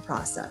experiment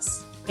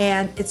process.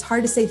 And it's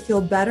hard to say feel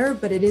better,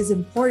 but it is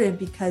important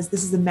because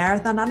this is a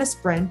marathon, not a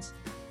sprint.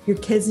 Your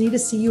kids need to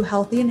see you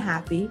healthy and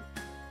happy.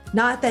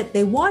 Not that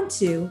they want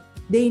to,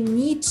 they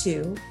need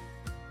to,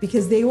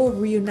 because they will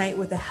reunite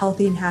with a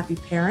healthy and happy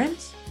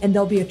parent, and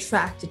they'll be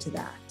attracted to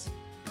that.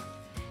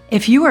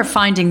 If you are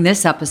finding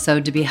this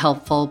episode to be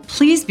helpful,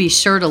 please be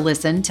sure to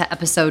listen to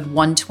episode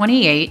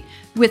 128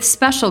 with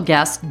special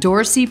guest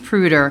Dorsey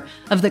Pruder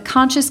of the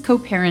Conscious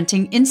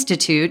Co-Parenting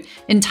Institute,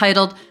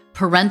 entitled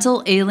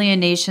Parental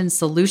Alienation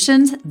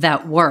Solutions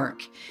That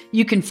Work.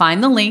 You can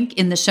find the link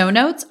in the show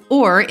notes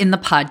or in the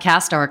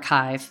podcast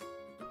archive.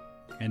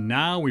 And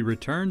now we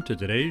return to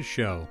today's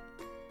show.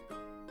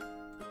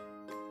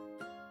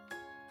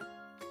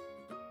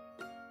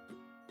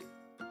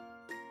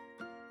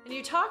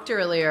 You talked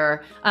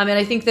earlier, and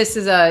I think this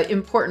is an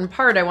important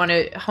part I want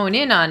to hone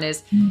in on,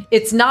 is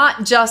it's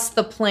not just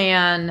the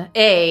plan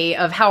A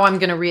of how I'm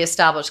going to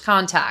reestablish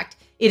contact.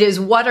 It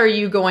is, what are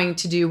you going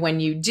to do when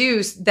you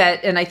do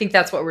that? And I think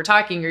that's what you're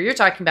talking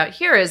about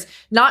here, is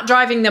not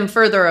driving them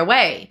further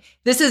away.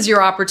 This is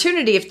your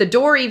opportunity. If the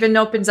door even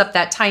opens up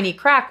that tiny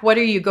crack, what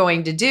are you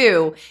going to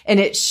do?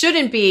 And it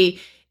shouldn't be,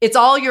 it's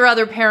all your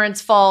other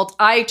parents' fault.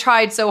 I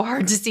tried so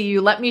hard to see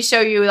you. Let me show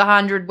you the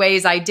 100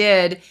 ways I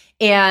did.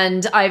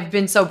 And I've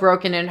been so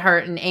broken and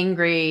hurt and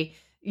angry.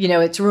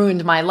 It's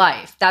ruined my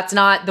life. That's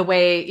not the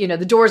way,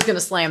 the door's going to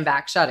slam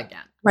back shut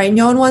again. Right.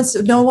 No one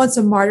wants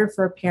a martyr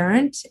for a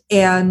parent.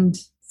 And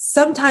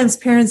sometimes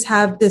parents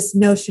have this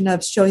notion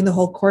of showing the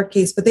whole court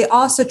case, but they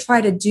also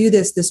try to do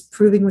this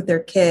proving with their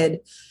kid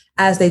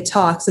as they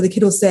talk. So the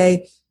kid will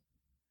say,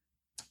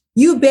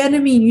 you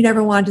abandoned me and you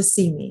never wanted to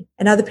see me.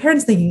 And now the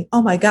parent's thinking,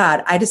 oh my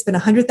God, I just spent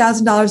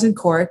 $100,000 in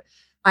court.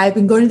 I've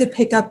been going to the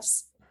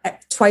pickups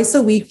twice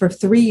a week for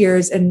 3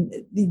 years and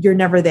you're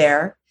never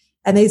there.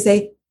 And they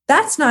say,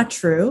 that's not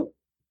true.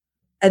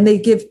 And they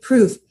give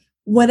proof.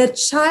 When a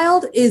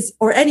child is,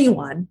 or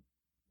anyone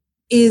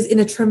is in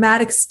a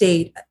traumatic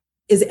state,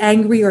 is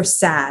angry or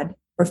sad,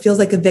 or feels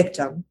like a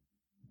victim,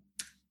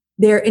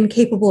 they're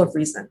incapable of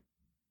reason.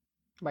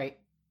 Right.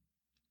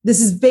 This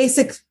is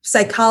basic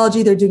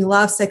psychology. They're doing a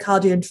lot of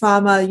psychology and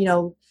trauma.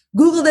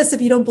 Google this if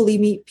you don't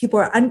believe me. People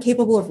are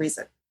incapable of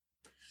reason.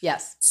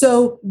 Yes.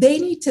 So they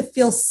need to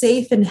feel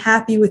safe and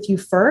happy with you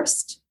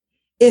first.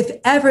 If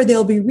ever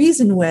they'll be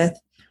reasoned with.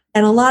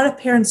 And a lot of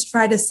parents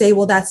try to say,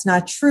 well, that's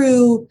not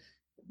true.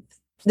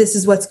 This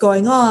is what's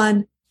going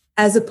on,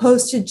 as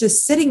opposed to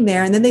just sitting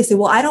there. And then they say,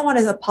 well, I don't want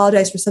to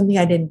apologize for something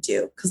I didn't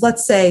do. Because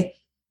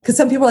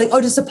some people are like,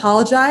 oh, just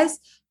apologize.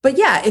 But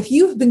yeah, if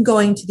you've been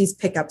going to these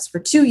pickups for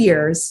 2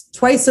 years,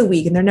 twice a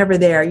week, and they're never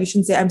there, you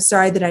shouldn't say, I'm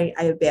sorry that I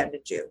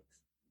abandoned you.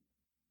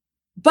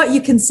 But you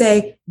can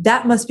say,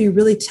 that must be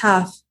really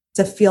tough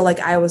to feel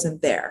like I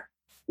wasn't there.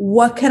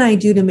 What can I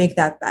do to make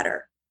that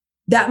better?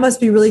 That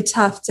must be really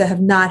tough to have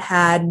not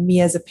had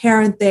me as a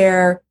parent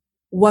there.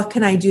 What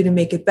can I do to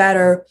make it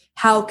better?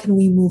 How can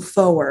we move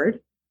forward?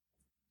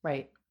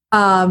 Right.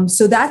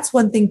 So that's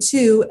one thing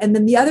too. And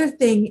then the other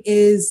thing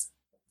is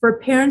for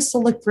parents to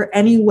look for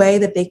any way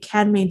that they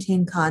can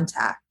maintain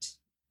contact.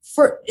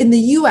 In the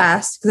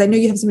US, because I know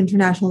you have some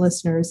international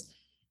listeners,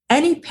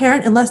 any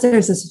parent, unless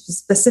there's a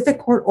specific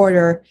court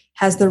order,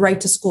 has the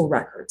right to school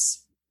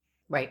records.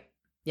 Right.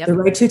 Yep. The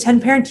right to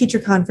attend parent-teacher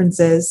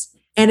conferences.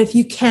 And if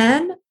you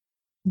can,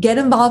 get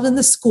involved in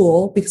the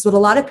school, because what a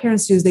lot of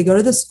parents do is they go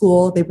to the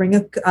school, they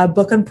bring a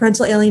book on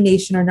parental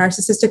alienation or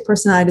narcissistic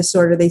personality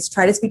disorder. They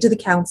try to speak to the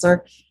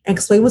counselor and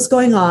explain what's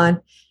going on.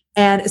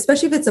 And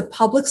especially if it's a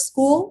public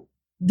school,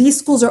 these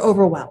schools are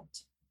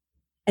overwhelmed.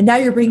 And now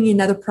you're bringing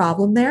another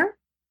problem there,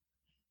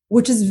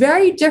 which is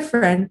very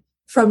different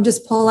from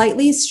just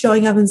politely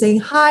showing up and saying,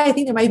 hi, I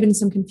think there might have been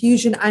some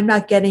confusion. I'm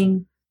not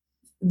getting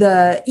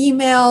the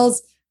emails.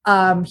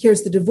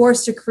 Here's the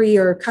divorce decree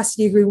or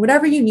custody agreement,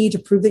 whatever you need to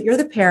prove that you're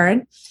the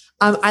parent.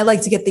 I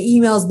like to get the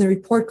emails and the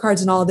report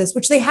cards and all of this,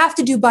 which they have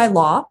to do by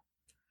law.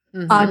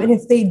 Mm-hmm. And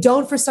if they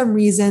don't for some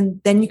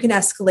reason, then you can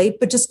escalate,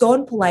 but just go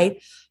in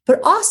polite. But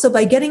also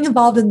by getting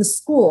involved in the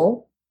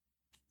school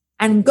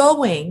and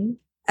going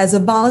as a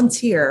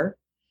volunteer,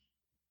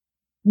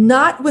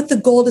 not with the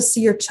goal to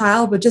see your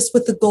child, but just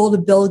with the goal to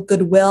build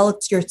goodwill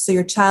so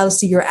your child to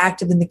see you're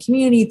active in the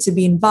community, to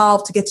be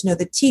involved, to get to know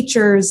the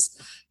teachers,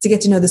 to get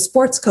to know the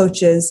sports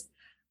coaches.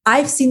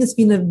 I've seen this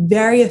being a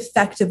very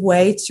effective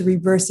way to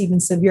reverse even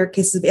severe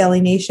cases of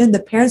alienation.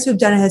 The parents who have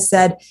done it has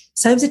said,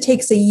 sometimes it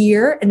takes a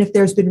year. And if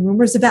there's been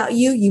rumors about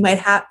you,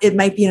 it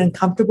might be an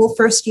uncomfortable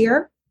first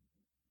year.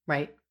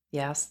 Right.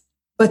 Yes.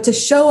 But to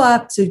show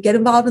up, to get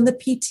involved in the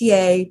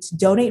PTA, to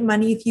donate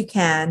money if you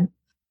can,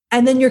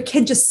 and then your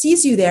kid just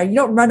sees you there. You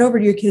don't run over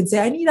to your kid and say,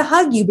 I need to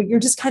hug you, but you're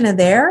just kind of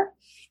there.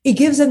 It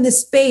gives them this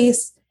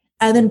space.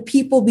 And then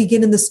people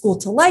begin in the school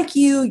to like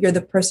you. You're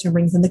the person who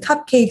brings in the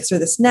cupcakes or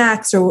the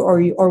snacks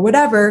or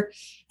whatever.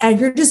 And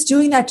you're just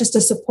doing that just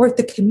to support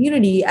the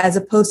community as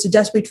opposed to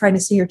desperately trying to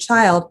see your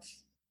child.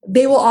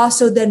 They will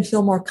also then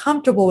feel more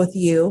comfortable with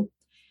you.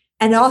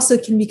 And also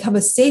can become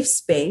a safe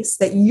space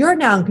that you're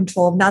now in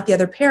control of, not the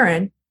other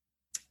parent.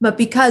 But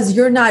because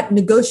you're not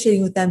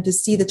negotiating with them to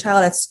see the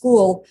child at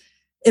school,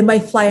 it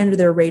might fly under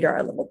their radar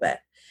a little bit.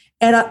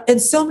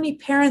 And so many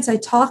parents I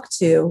talk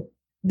to,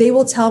 they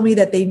will tell me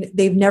that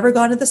they've never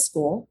gone to the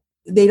school.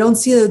 They don't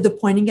see the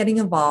point in getting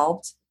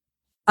involved.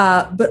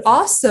 But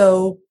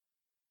also,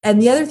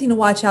 and the other thing to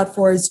watch out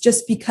for is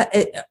just because,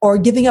 or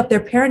giving up their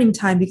parenting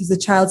time because the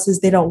child says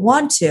they don't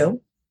want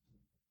to.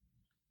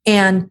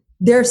 And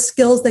there are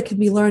skills that can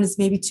be learned. Is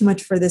maybe too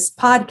much for this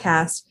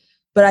podcast,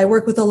 but I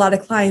work with a lot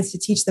of clients to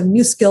teach them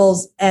new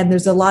skills. And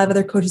there's a lot of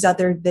other coaches out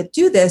there that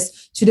do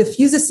this to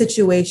diffuse a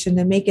situation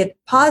and make it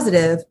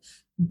positive.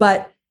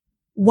 But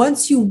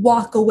once you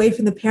walk away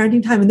from the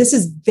parenting time, and this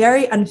is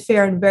very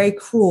unfair and very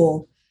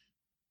cruel,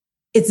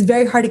 it's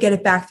very hard to get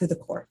it back through the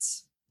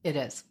courts. It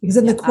is. Because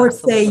then the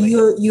courts say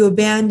you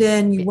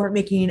abandoned, you weren't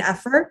making an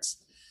effort.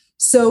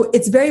 So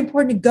it's very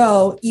important to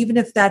go, even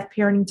if that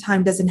parenting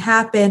time doesn't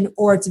happen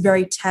or it's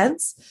very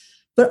tense.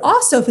 But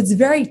also if it's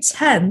very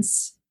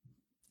tense,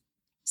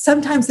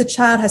 sometimes the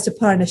child has to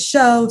put on a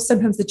show.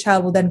 Sometimes the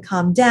child will then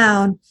calm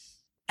down.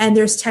 And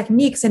there's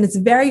techniques, and it's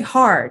very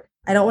hard.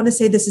 I don't want to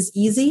say this is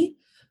easy,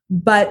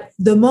 but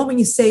the moment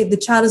you say the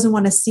child doesn't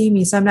want to see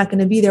me, so I'm not going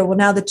to be there, well,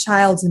 now the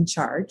child's in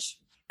charge.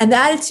 And the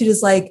attitude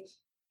is like,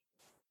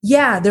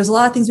 yeah, there's a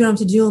lot of things we don't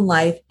have to do in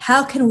life.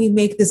 How can we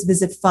make this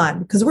visit fun?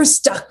 Because we're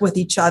stuck with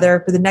each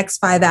other for the next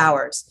 5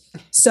 hours.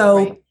 So,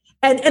 right.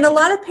 and a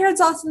lot of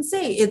parents often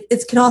say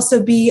it can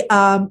also be,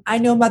 I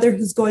know a mother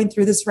who's going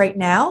through this right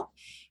now.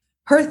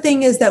 Her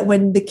thing is that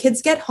when the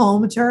kids get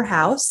home to her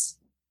house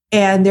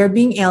and they're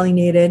being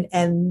alienated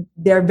and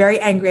they're very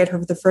angry at her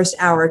for the first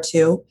hour or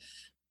two,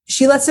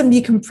 she lets them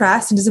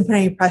decompress and doesn't put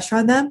any pressure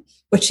on them,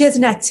 but she has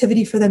an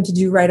activity for them to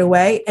do right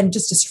away and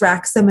just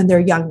distracts them when they're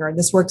younger. And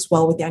this works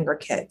well with younger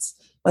kids,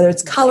 whether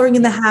it's coloring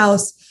in the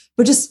house,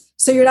 but just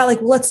so you're not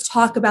like, well, let's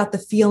talk about the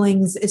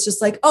feelings. It's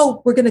just like,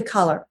 oh, we're going to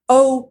color.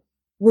 Oh,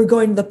 we're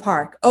going to the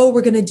park. Oh,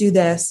 we're going to do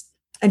this.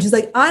 And she's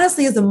like,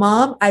 honestly, as a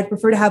mom, I'd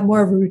prefer to have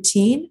more of a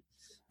routine.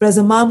 But as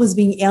a mom who's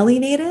being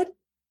alienated,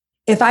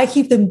 if I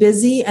keep them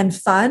busy and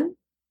fun,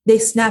 they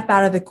snap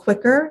out of it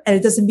quicker and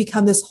it doesn't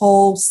become this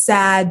whole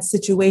sad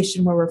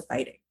situation where we're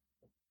fighting.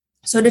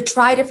 So to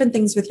try different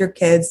things with your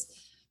kids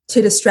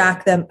to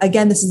distract them.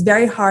 Again, this is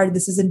very hard.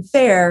 This isn't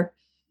fair,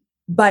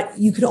 but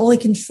you can only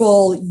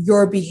control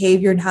your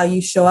behavior and how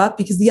you show up,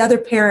 because the other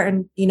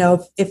parent,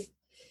 if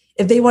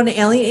they want to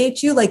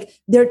alienate you, like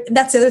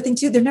that's the other thing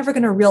too, they're never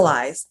going to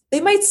realize.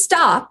 They might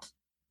stop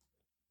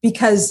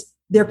because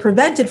they're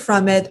prevented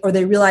from it, or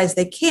they realize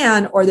they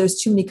can, or there's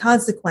too many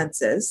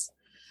consequences.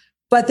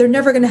 But they're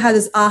never going to have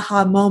this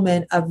aha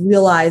moment of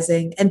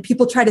realizing. And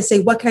people try to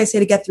say, what can I say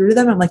to get through to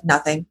them? I'm like,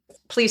 nothing.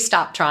 Please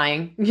stop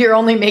trying. You're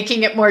only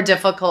making it more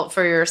difficult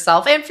for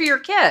yourself and for your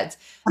kids.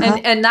 Uh-huh.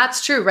 And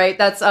that's true, right?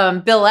 That's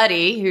Bill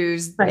Eddy,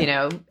 who's,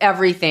 right.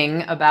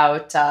 Everything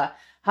about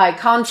high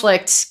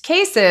conflict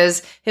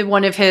cases.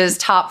 One of his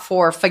top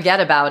 4, forget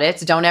about it,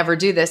 don't ever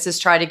do this, is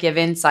try to give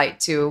insight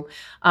to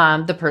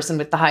the person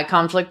with the high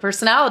conflict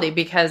personality,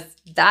 because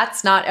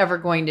that's not ever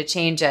going to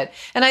change it.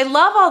 And I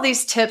love all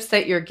these tips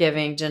that you're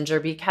giving, Ginger,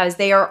 because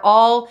they are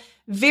all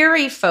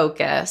very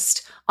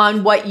focused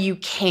on what you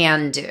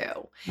can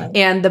do. Right.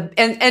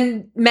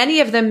 And many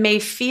of them may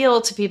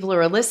feel to people who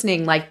are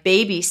listening like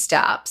baby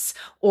steps,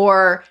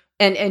 or,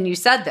 and you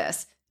said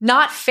this,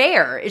 not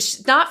fair.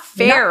 It's not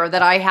fair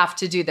that I have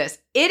to do this.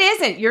 It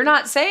isn't. You're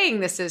not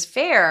saying this is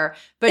fair,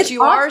 but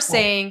you are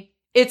saying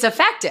it's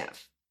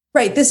effective.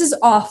 Right. This is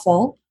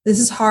awful. This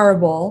is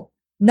horrible.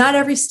 Not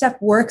every step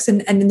works.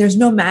 And there's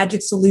no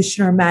magic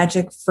solution or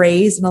magic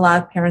phrase. And a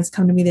lot of parents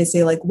come to me, they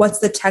say like, what's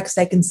the text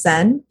I can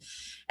send?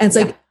 And it's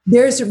like,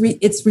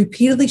 it's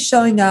repeatedly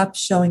showing up,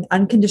 showing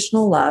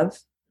unconditional love.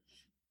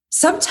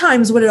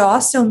 Sometimes what it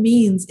also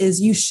means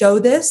is you show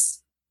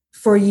this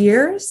for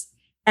years,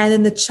 and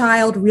then the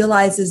child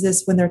realizes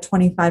this when they're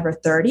 25 or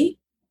 30.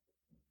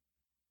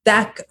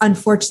 That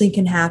unfortunately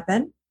can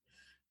happen.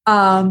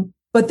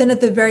 But then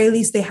at the very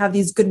least, they have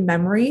these good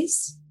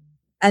memories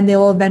and they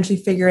will eventually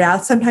figure it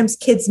out. Sometimes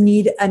kids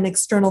need an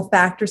external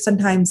factor.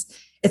 Sometimes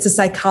it's a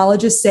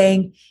psychologist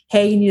saying,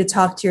 hey, you need to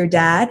talk to your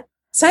dad.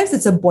 Sometimes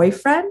it's a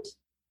boyfriend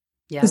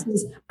who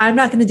says, I'm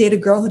not going to date a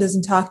girl who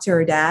doesn't talk to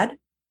her dad.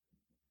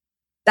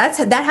 That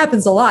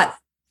happens a lot.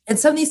 And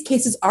some of these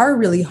cases are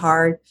really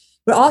hard,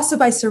 but also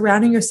by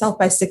surrounding yourself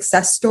by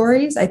success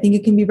stories, I think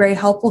it can be very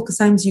helpful, because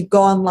sometimes you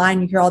go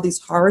online, you hear all these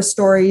horror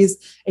stories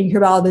and you hear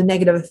about all the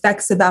negative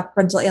effects about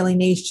parental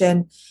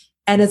alienation.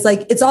 And it's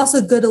like, it's also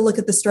good to look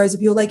at the stories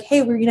of people like,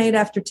 hey, we're united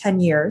after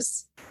 10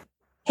 years.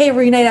 Hey,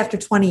 we're united after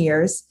 20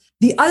 years.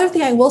 The other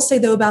thing I will say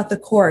though about the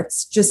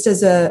courts, just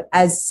as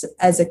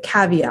a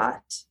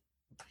caveat,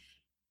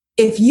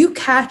 if you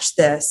catch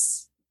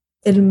this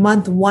in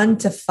month 1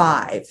 to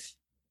 5,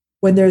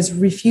 when there's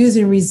refuse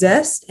and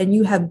resist and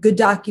you have good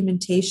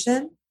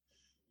documentation,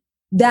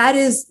 that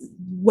is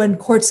when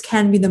courts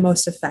can be the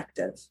most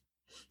effective.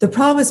 The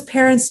problem is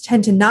parents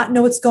tend to not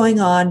know what's going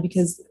on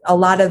because a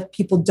lot of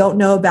people don't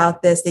know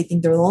about this. They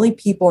think they're the only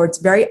people, or it's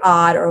very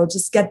odd, or it'll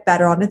just get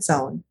better on its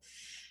own.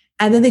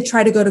 And then they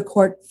try to go to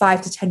court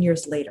 5 to 10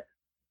 years later.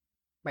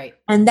 Right.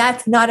 And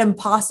that's not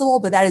impossible,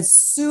 but that is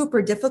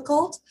super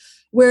difficult.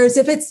 Whereas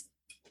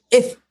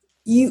if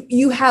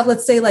you have,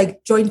 let's say,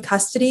 like joint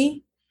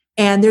custody,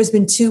 and there's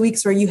been 2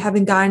 weeks where you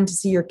haven't gotten to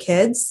see your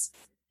kids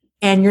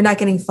and you're not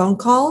getting phone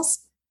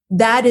calls,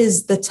 that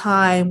is the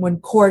time when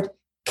court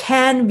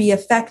can be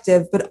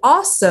effective, but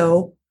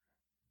also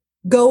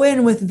go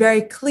in with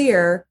very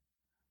clear,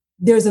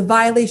 there's a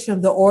violation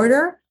of the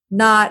order,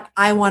 not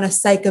I want a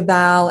psych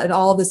eval and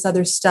all this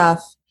other stuff,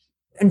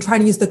 and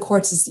trying to use the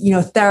courts as,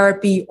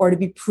 therapy or to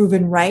be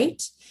proven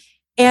right.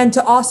 And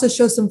to also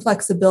show some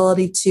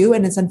flexibility too.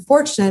 And it's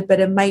unfortunate, but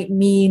it might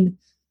mean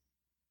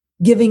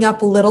giving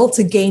up a little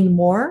to gain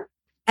more.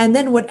 And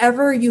then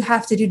whatever you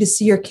have to do to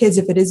see your kids,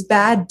 if it is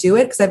bad, do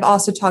it. Because I've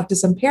also talked to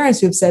some parents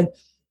who have said,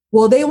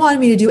 well, they wanted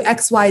me to do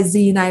X, Y,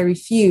 Z, and I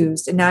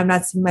refused. And now I'm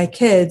not seeing my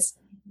kids.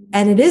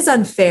 And it is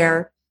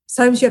unfair.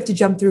 Sometimes you have to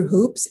jump through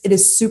hoops. It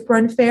is super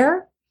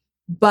unfair,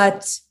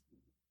 but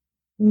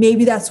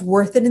maybe that's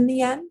worth it in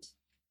the end.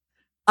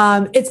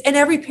 And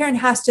every parent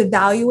has to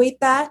evaluate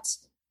that.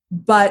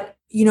 But,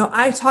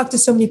 I talked to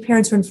so many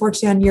parents who are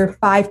unfortunately on year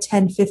 5,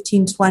 10,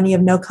 15, 20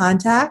 of no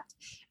contact.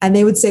 And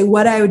they would say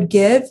what I would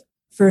give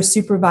for a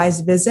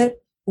supervised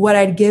visit, what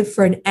I'd give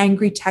for an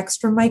angry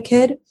text from my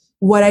kid,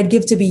 what I'd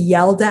give to be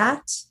yelled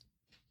at.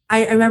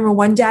 I remember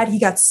one dad, he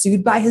got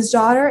sued by his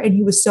daughter and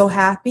he was so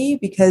happy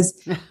because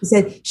he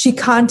said, she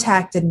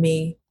contacted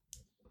me,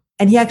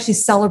 and he actually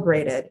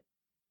celebrated.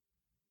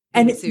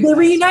 And they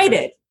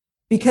reunited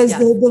because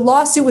the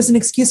lawsuit was an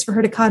excuse for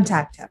her to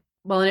contact him.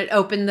 Well, and it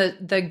opened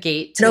the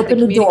gate to the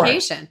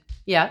communication.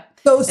 Yeah.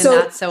 So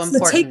that's so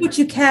important. So take what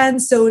you can.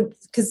 So,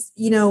 because,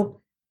 you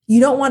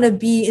don't want to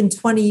be in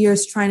 20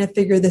 years trying to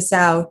figure this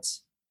out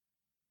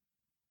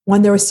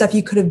when there was stuff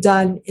you could have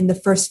done in the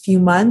first few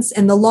months.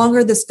 And the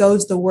longer this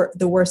goes, the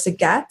worse it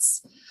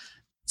gets.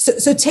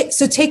 So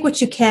take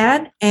what you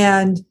can,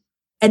 and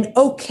an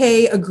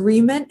okay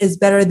agreement is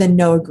better than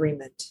no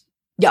agreement.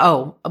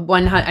 Oh,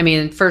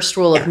 first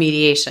rule of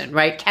mediation,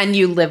 right? Can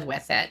you live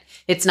with it?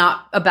 It's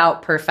not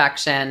about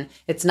perfection.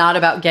 It's not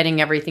about getting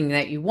everything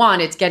that you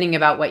want. It's getting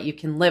about what you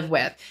can live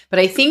with. But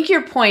I think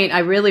your point, I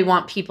really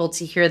want people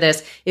to hear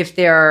this if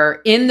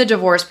they're in the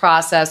divorce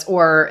process,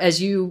 or as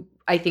you,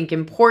 I think,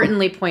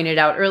 importantly pointed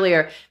out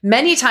earlier,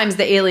 many times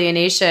the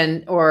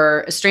alienation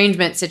or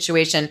estrangement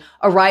situation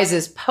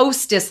arises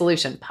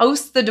post-dissolution,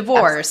 post the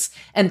divorce,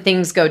 and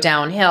things go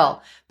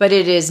downhill. But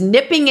it is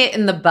nipping it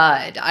in the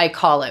bud, I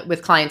call it,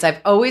 with clients.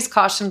 I've always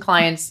cautioned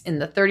clients in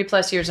the 30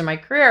 plus years of my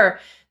career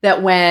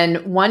that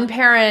when one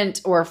parent,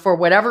 or for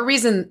whatever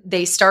reason,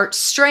 they start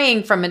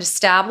straying from an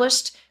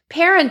established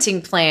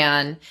parenting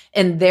plan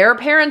and their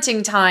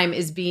parenting time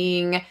is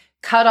being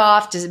cut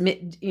off,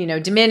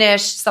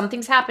 diminished,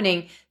 something's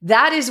happening,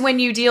 that is when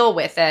you deal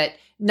with it,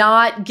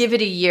 not give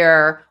it a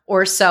year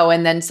or so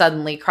and then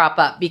suddenly crop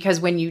up.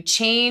 Because when you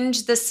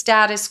change the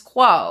status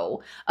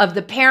quo of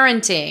the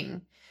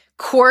parenting,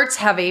 courts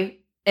have an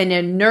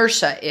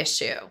inertia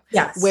issue,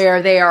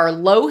 where they are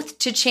loath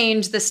to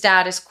change the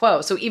status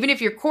quo. So even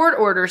if your court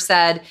order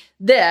said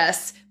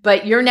this,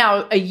 but you're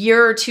now a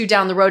year or two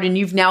down the road and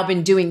you've now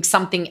been doing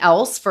something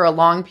else for a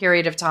long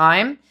period of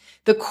time,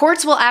 the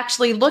courts will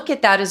actually look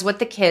at that as what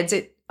the kids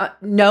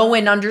know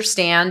and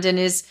understand and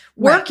is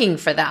working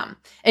for them.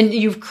 And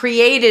you've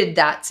created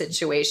that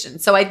situation.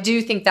 So I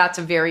do think that's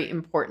a very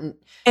important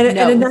note. And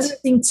another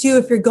thing too,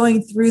 if you're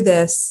going through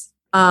this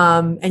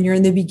and you're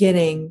in the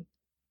beginning,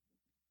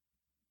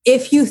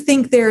 if you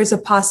think there is a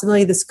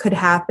possibility this could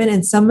happen,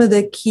 and some of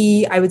the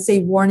key, I would say,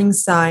 warning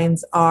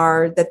signs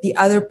are that the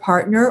other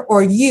partner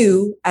or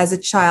you as a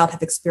child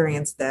have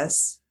experienced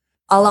this,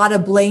 a lot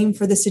of blame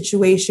for the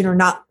situation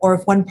or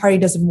if one party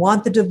doesn't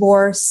want the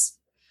divorce,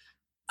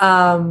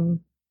 not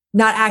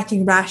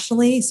acting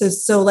rationally.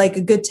 So like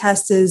a good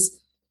test is,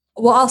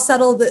 well,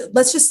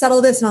 let's just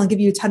settle this and I'll give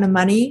you a ton of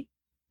money.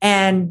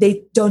 And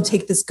they don't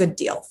take this good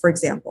deal, for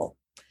example.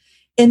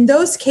 In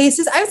those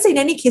cases, I would say in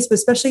any case, but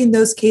especially in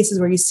those cases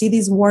where you see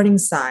these warning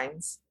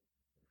signs,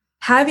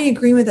 having an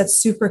agreement that's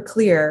super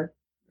clear,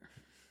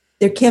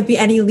 there can't be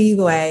any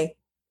leeway.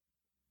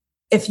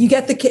 If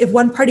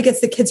one party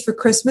gets the kids for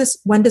Christmas,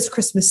 when does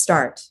Christmas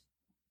start?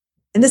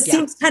 And this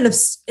seems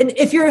and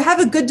if you have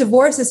a good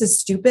divorce, this is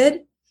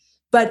stupid,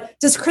 but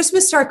does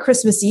Christmas start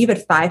Christmas Eve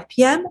at 5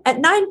 p.m., at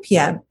 9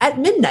 p.m., at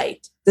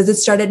midnight? Does it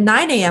start at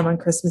 9 a.m. on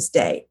Christmas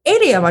Day,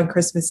 8 a.m. on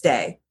Christmas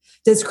Day?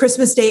 Does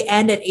Christmas Day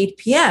end at 8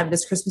 p.m.?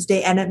 Does Christmas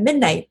Day end at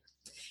midnight?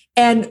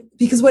 And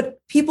because what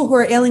people who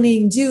are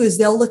alienating do is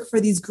they'll look for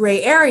these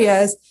gray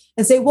areas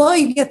and say, well,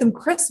 you can get them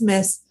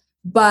Christmas,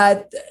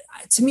 but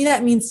to me,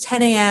 that means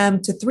 10 a.m.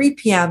 to 3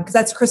 p.m. because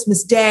that's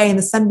Christmas Day and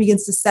the sun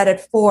begins to set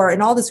at 4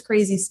 and all this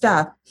crazy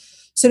stuff.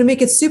 So to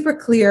make it super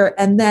clear,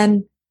 and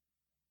then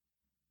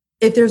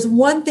if there's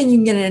one thing you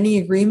can get in any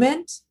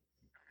agreement,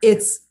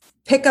 it's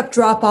pickup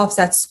drop-offs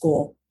at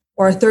school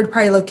or a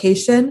third-party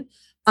location.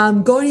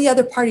 Going to the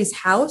other party's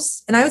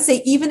house. And I would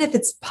say, even if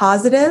it's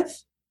positive,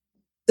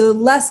 the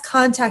less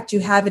contact you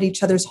have at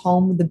each other's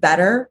home, the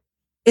better.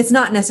 It's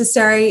not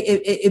necessary.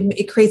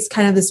 It creates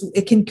kind of this,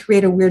 it can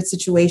create a weird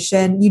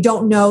situation. You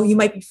don't know, you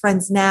might be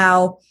friends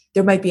now.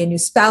 There might be a new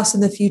spouse in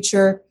the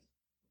future.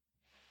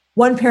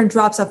 One parent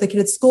drops off the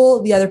kid at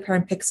school. The other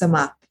parent picks them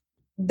up.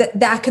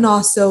 That can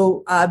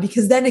also,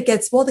 because then it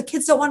gets, well, the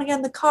kids don't want to get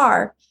in the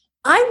car.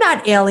 I'm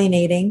not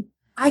alienating.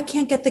 I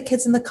can't get the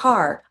kids in the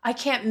car. I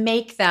can't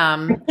make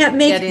them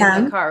get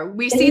in the car.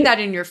 We see that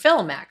in your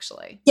film,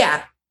 actually.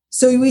 Yeah.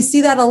 So we see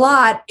that a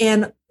lot.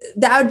 And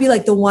that would be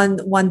like the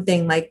one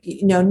thing, like,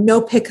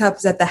 no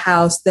pickups at the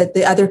house, that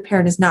the other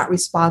parent is not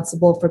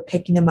responsible for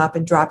picking them up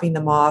and dropping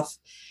them off.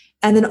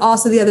 And then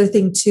also the other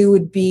thing too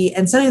would be,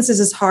 and sometimes this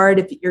is hard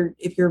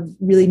if you're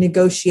really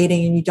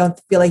negotiating and you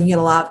don't feel like you get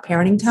a lot of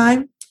parenting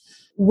time,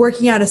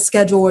 working out a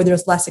schedule where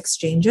there's less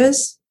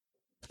exchanges,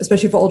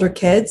 especially for older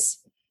kids.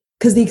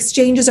 Because the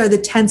exchanges are the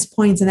tense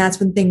points, and that's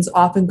when things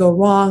often go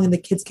wrong and the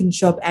kids can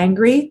show up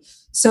angry.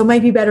 So it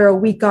might be better a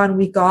week on,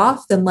 week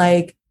off than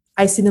like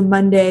I see them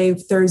Monday,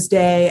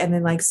 Thursday, and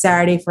then like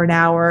Saturday for an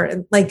hour.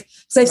 And like,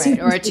 so I've seen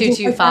or a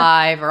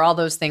 225 or all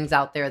those things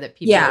out there that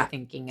people are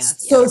thinking of.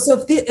 So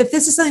if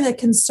this is something that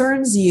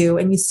concerns you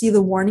and you see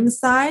the warning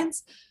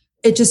signs,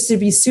 it just to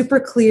be super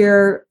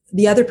clear,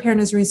 the other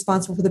parent is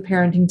responsible for the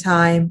parenting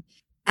time.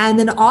 And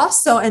then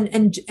also,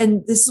 and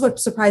this is what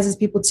surprises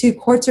people too,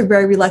 courts are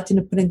very reluctant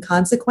to put in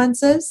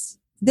consequences.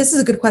 This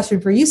is a good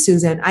question for you,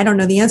 Susan. I don't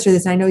know the answer to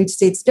this. And I know each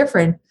state's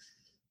different.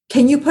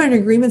 Can you put an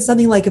agreement,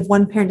 something like if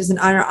one parent doesn't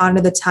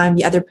honor the time,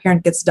 the other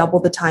parent gets double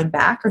the time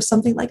back or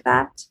something like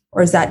that?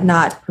 Or is that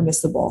not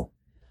permissible?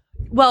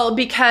 Well,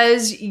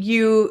 because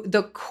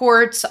the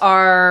courts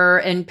are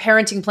and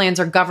parenting plans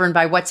are governed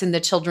by what's in the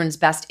children's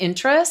best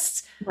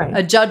interests. Right.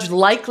 A judge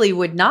likely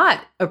would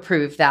not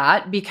approve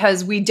that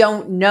because we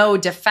don't know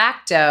de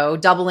facto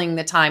doubling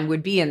the time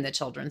would be in the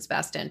children's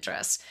best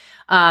interests.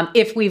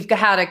 If we've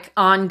had an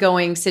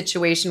ongoing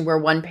situation where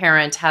one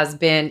parent has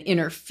been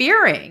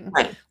interfering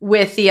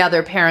with the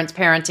other parent's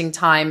parenting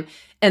time,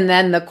 and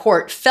then the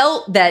court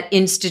felt that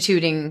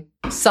instituting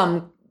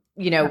some,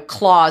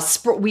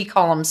 clause, we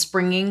call them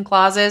springing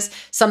clauses,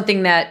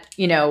 something that,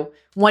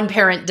 one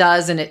parent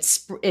does and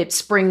it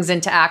springs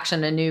into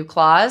action a new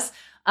clause.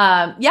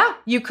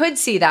 You could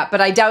see that,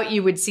 but I doubt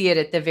you would see it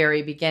at the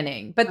very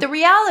beginning. But the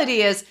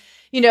reality is,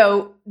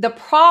 the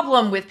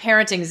problem with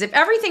parenting is if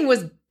everything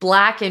was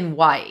black and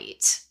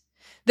white,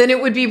 then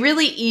it would be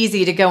really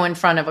easy to go in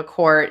front of a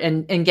court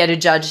and get a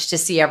judge to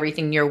see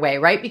everything your way,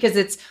 right? Because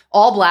it's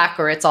all black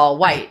or it's all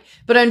white.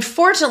 But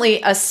unfortunately,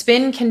 a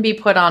spin can be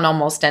put on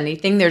almost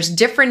anything. There's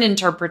different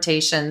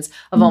interpretations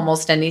of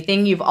almost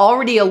anything. You've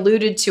already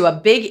alluded to a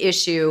big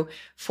issue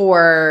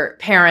for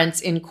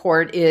parents in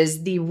court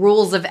is the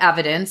rules of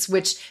evidence,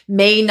 which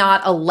may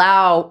not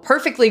allow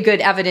perfectly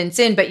good evidence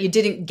in, but you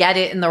didn't get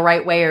it in the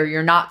right way or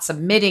you're not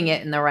submitting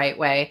it in the right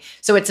way.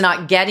 So it's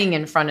not getting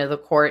in front of the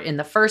court in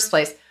the first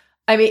place.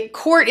 I mean,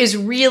 court is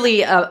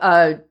really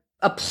a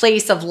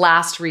place of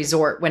last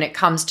resort when it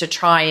comes to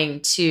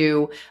trying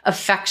to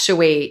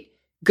effectuate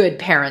good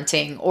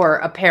parenting or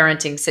a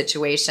parenting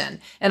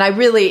situation. And I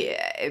really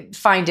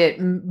find it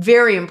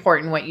very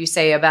important what you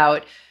say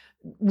about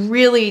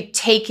really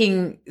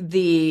taking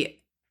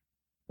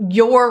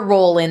your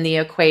role in the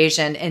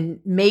equation and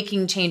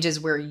making changes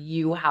where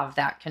you have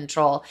that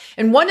control.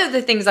 And one of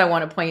the things I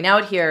want to point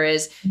out here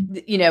is,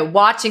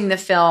 watching the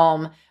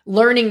film,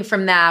 learning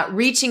from that,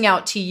 reaching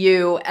out to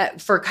you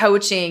for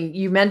coaching.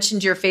 You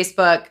mentioned your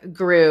Facebook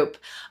group.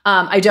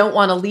 I don't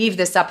want to leave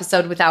this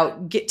episode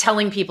without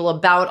telling people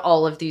about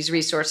all of these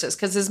resources,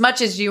 because as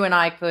much as you and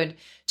I could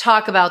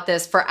talk about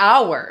this for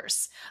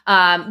hours,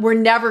 we're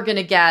never going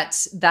to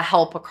get the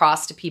help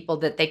across to people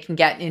that they can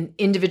get in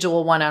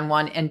individual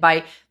one-on-one and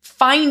by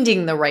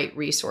finding the right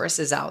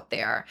resources out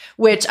there,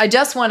 which I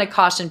just want to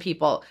caution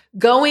people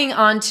going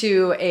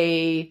onto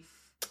a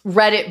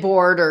Reddit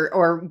board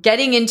or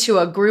getting into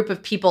a group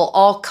of people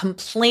all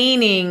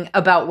complaining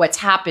about what's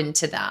happened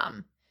to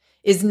them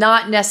is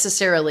not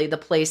necessarily the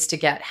place to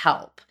get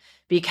help,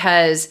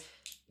 because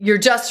you're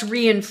just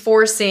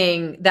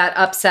reinforcing that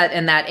upset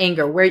and that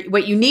anger. Where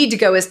what you need to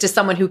go is to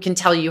someone who can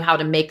tell you how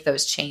to make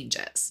those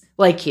changes,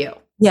 like you.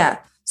 Yeah.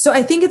 So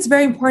I think it's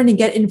very important to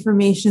get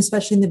information,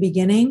 especially in the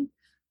beginning.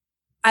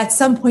 At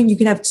some point, you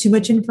can have too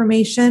much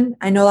information.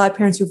 I know a lot of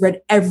parents who've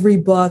read every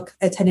book,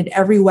 attended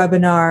every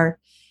webinar,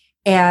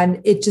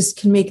 and it just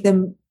can make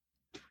them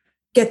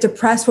get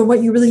depressed. But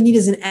what you really need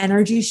is an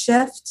energy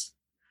shift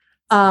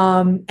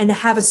and to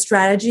have a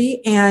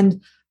strategy.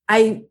 And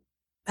I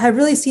have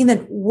really seen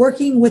that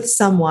working with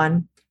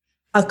someone,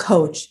 a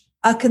coach,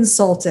 a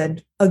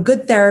consultant, a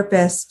good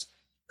therapist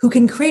who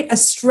can create a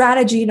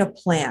strategy and a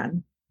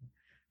plan.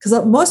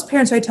 Because most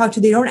parents I talk to,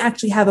 they don't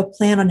actually have a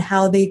plan on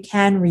how they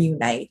can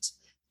reunite,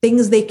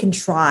 things they can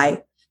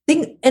try,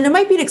 and it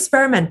might be an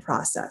experiment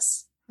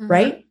process,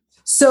 right?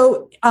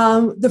 So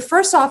the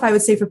first off, I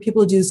would say for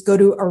people to do is go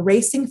to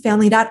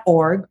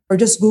erasingfamily.org or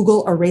just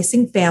Google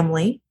Erasing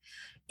Family,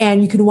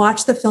 and you can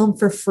watch the film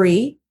for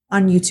free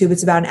on YouTube.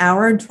 It's about an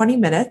hour and 20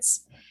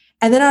 minutes.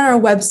 And then on our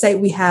website,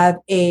 we have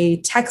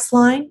a text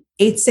line,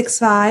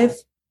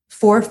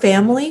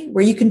 865-4FAMILY,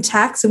 where you can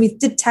text. And we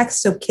did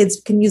text so kids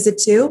can use it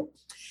too.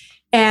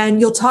 And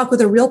you'll talk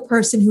with a real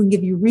person who can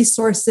give you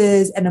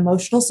resources and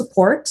emotional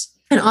support.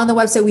 And on the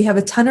website, we have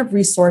a ton of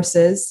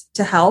resources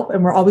to help.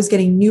 And we're always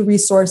getting new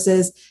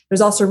resources.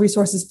 There's also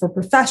resources for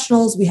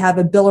professionals. We have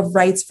a Bill of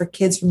Rights for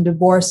kids from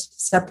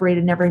divorced,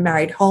 separated, never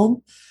married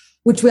home,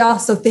 which we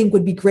also think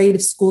would be great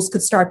if schools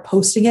could start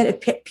posting it.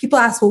 If people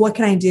ask, well, what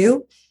can I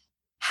do?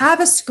 Have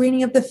a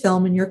screening of the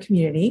film in your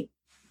community.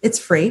 It's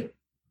free.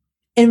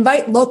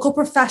 Invite local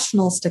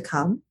professionals to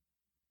come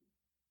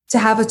to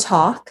have a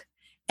talk.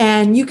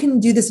 And you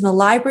can do this in a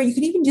library. You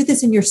can even do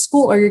this in your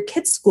school or your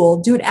kids' school.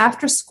 Do it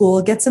after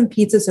school. Get some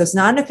pizza. So it's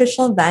not an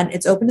official event.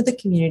 It's open to the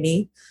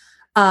community.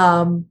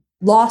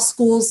 Law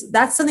schools,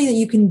 that's something that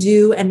you can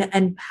do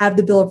and have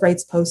the Bill of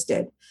Rights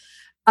posted.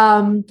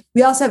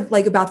 We also have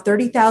like about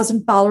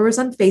 30,000 followers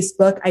on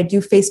Facebook. I do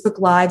Facebook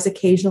Lives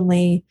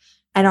occasionally.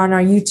 And on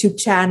our YouTube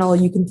channel,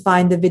 you can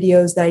find the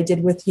videos that I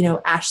did with,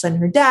 Ashlyn and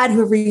her dad who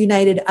have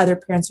reunited, other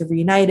parents who have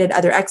reunited,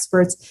 other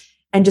experts,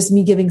 and just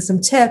me giving some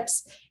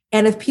tips.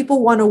 And if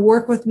people want to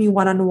work with me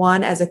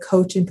one-on-one as a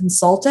coach and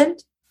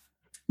consultant,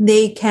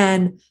 they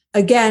can,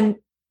 again,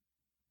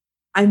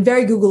 I'm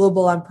very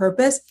Googleable on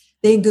purpose.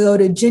 They can go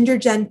to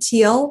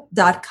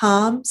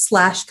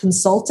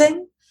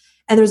gingergentile.com/consulting.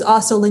 And there's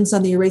also links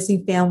on the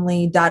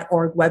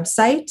erasingfamily.org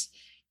website.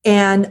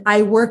 And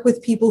I work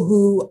with people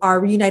who are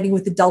reuniting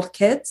with adult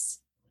kids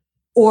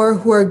or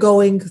who are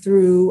going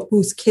through,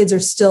 whose kids are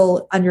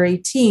still under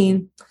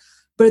 18,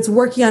 but it's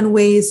working on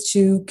ways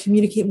to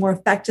communicate more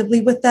effectively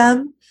with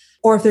them.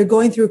 Or if they're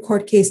going through a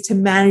court case, to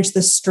manage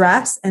the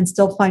stress and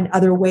still find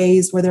other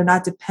ways where they're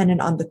not dependent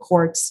on the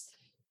courts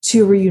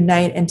to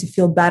reunite and to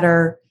feel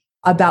better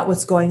about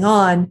what's going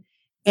on.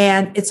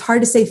 And it's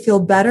hard to say feel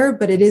better,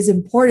 but it is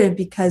important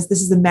because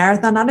this is a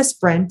marathon, not a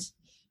sprint.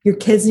 Your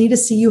kids need to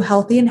see you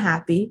healthy and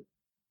happy.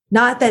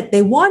 Not that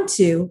they want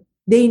to,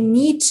 they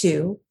need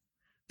to,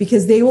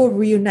 because they will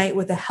reunite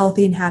with a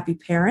healthy and happy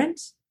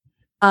parent.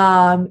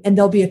 And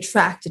they'll be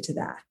attracted to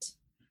that.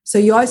 So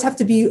you always have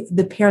to be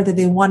the parent that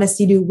they want to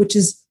see you, which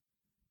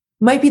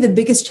might be the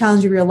biggest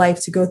challenge of your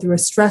life, to go through a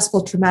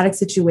stressful, traumatic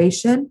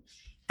situation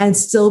and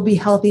still be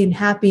healthy and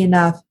happy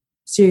enough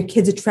so your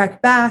kids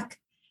attract back.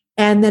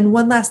 And then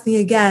one last thing,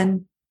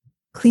 again,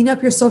 clean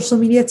up your social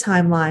media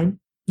timeline.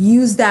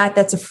 Use that.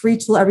 That's a free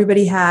tool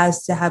everybody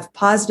has to have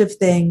positive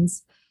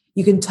things.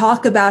 You can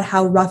talk about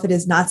how rough it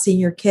is not seeing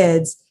your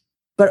kids,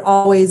 but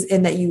always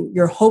in that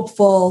you're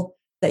hopeful,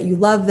 that you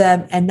love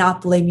them, and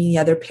not blaming the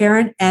other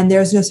parent. And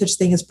there's no such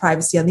thing as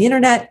privacy on the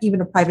internet,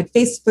 even a private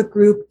Facebook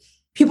group.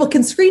 People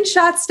can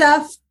screenshot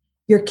stuff.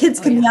 Your kids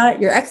can be on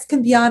it. Your ex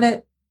can be on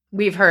it.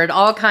 We've heard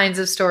all kinds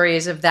of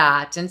stories of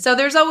that. And so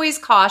there's always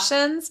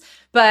cautions,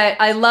 but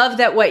I love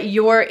that what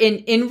you're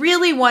in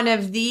really one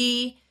of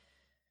the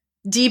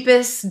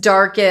deepest,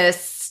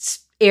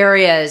 darkest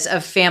areas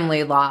of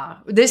family law.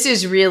 This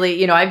is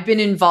really, I've been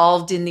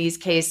involved in these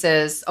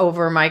cases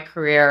over my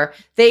career.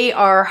 They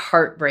are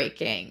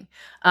heartbreaking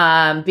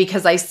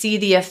because I see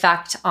the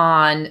effect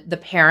on the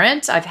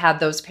parent. I've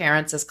had those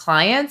parents as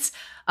clients.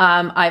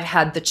 I've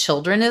had the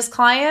children as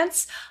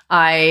clients.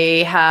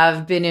 I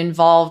have been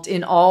involved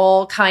in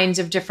all kinds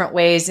of different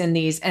ways in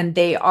these, and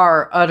they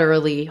are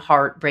utterly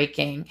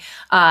heartbreaking.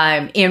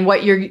 And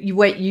what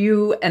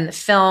you and the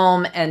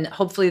film and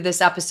hopefully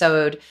this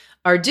episode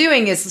are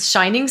doing is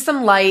shining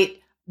some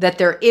light that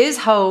there is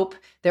hope.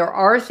 There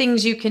are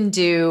things you can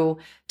do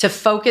to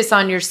focus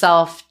on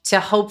yourself to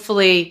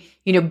hopefully,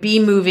 be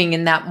moving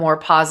in that more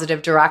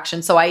positive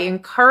direction. So I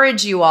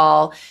encourage you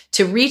all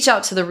to reach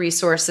out to the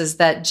resources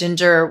that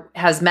Ginger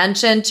has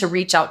mentioned, to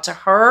reach out to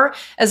her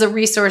as a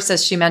resource.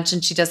 As she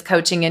mentioned, she does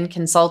coaching and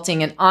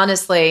consulting. And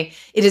honestly,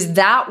 it is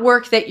that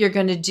work that you're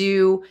going to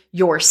do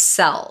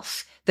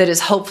yourself that is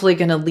hopefully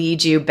going to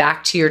lead you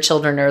back to your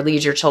children or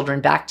lead your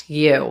children back to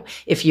you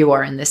if you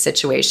are in this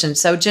situation.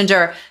 So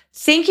Ginger,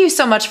 thank you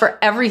so much for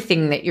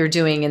everything that you're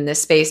doing in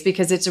this space,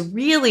 because it's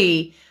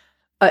really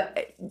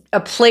a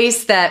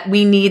place that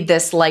we need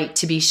this light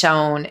to be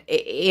shown.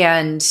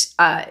 And,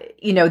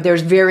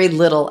 there's very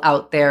little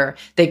out there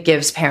that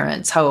gives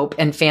parents hope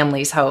and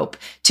families hope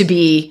to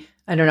be,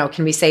 I don't know,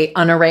 can we say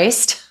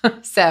unerased?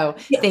 So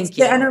yes, thank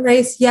you.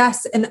 Unerased,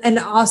 yes. And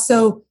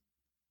also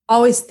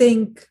always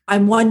think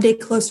I'm one day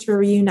closer to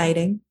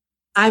reuniting.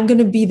 I'm going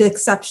to be the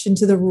exception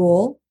to the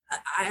rule.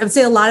 I would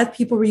say a lot of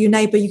people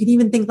reunite, but you can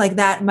even think like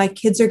that. My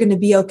kids are going to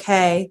be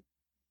okay.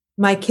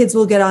 My kids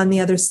will get on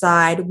the other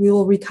side. We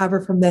will recover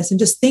from this. And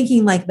just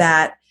thinking like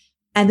that.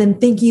 And then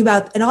thinking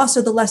about, and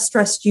also the less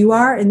stressed you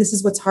are, and this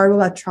is what's hard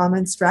about trauma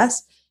and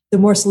stress, the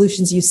more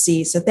solutions you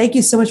see. So thank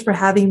you so much for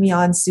having me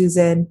on,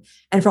 Susan,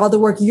 and for all the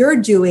work you're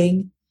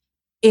doing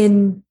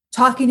in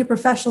talking to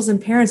professionals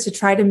and parents to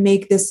try to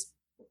make this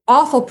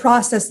awful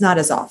process not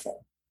as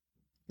awful.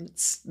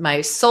 It's my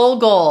sole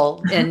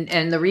goal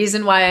and the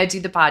reason why I do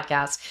the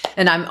podcast.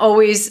 And I'm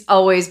always,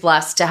 always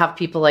blessed to have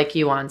people like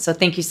you on. So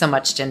thank you so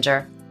much,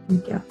 Ginger.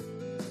 Thank you.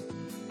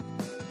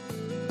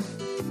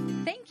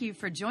 Thank you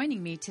for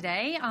joining me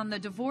today on the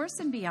Divorce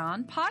and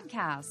Beyond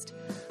podcast.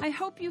 I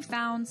hope you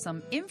found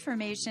some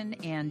information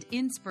and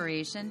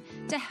inspiration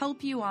to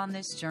help you on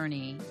this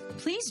journey.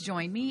 Please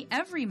join me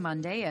every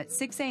Monday at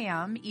 6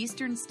 a.m.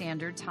 Eastern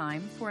Standard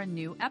Time for a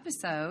new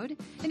episode.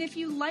 And if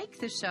you like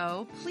the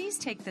show, please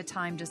take the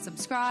time to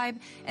subscribe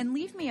and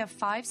leave me a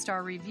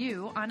 5-star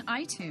review on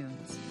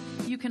iTunes.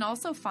 You can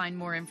also find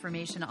more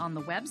information on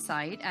the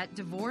website at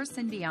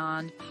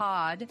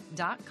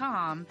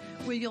divorceandbeyondpod.com,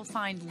 where you'll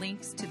find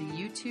links to the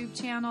YouTube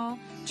channel,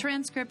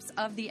 transcripts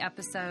of the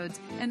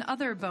episodes, and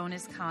other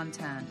bonus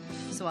content.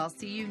 So I'll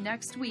see you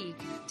next week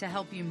to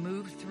help you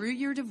move through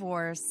your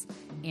divorce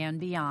and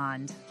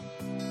beyond.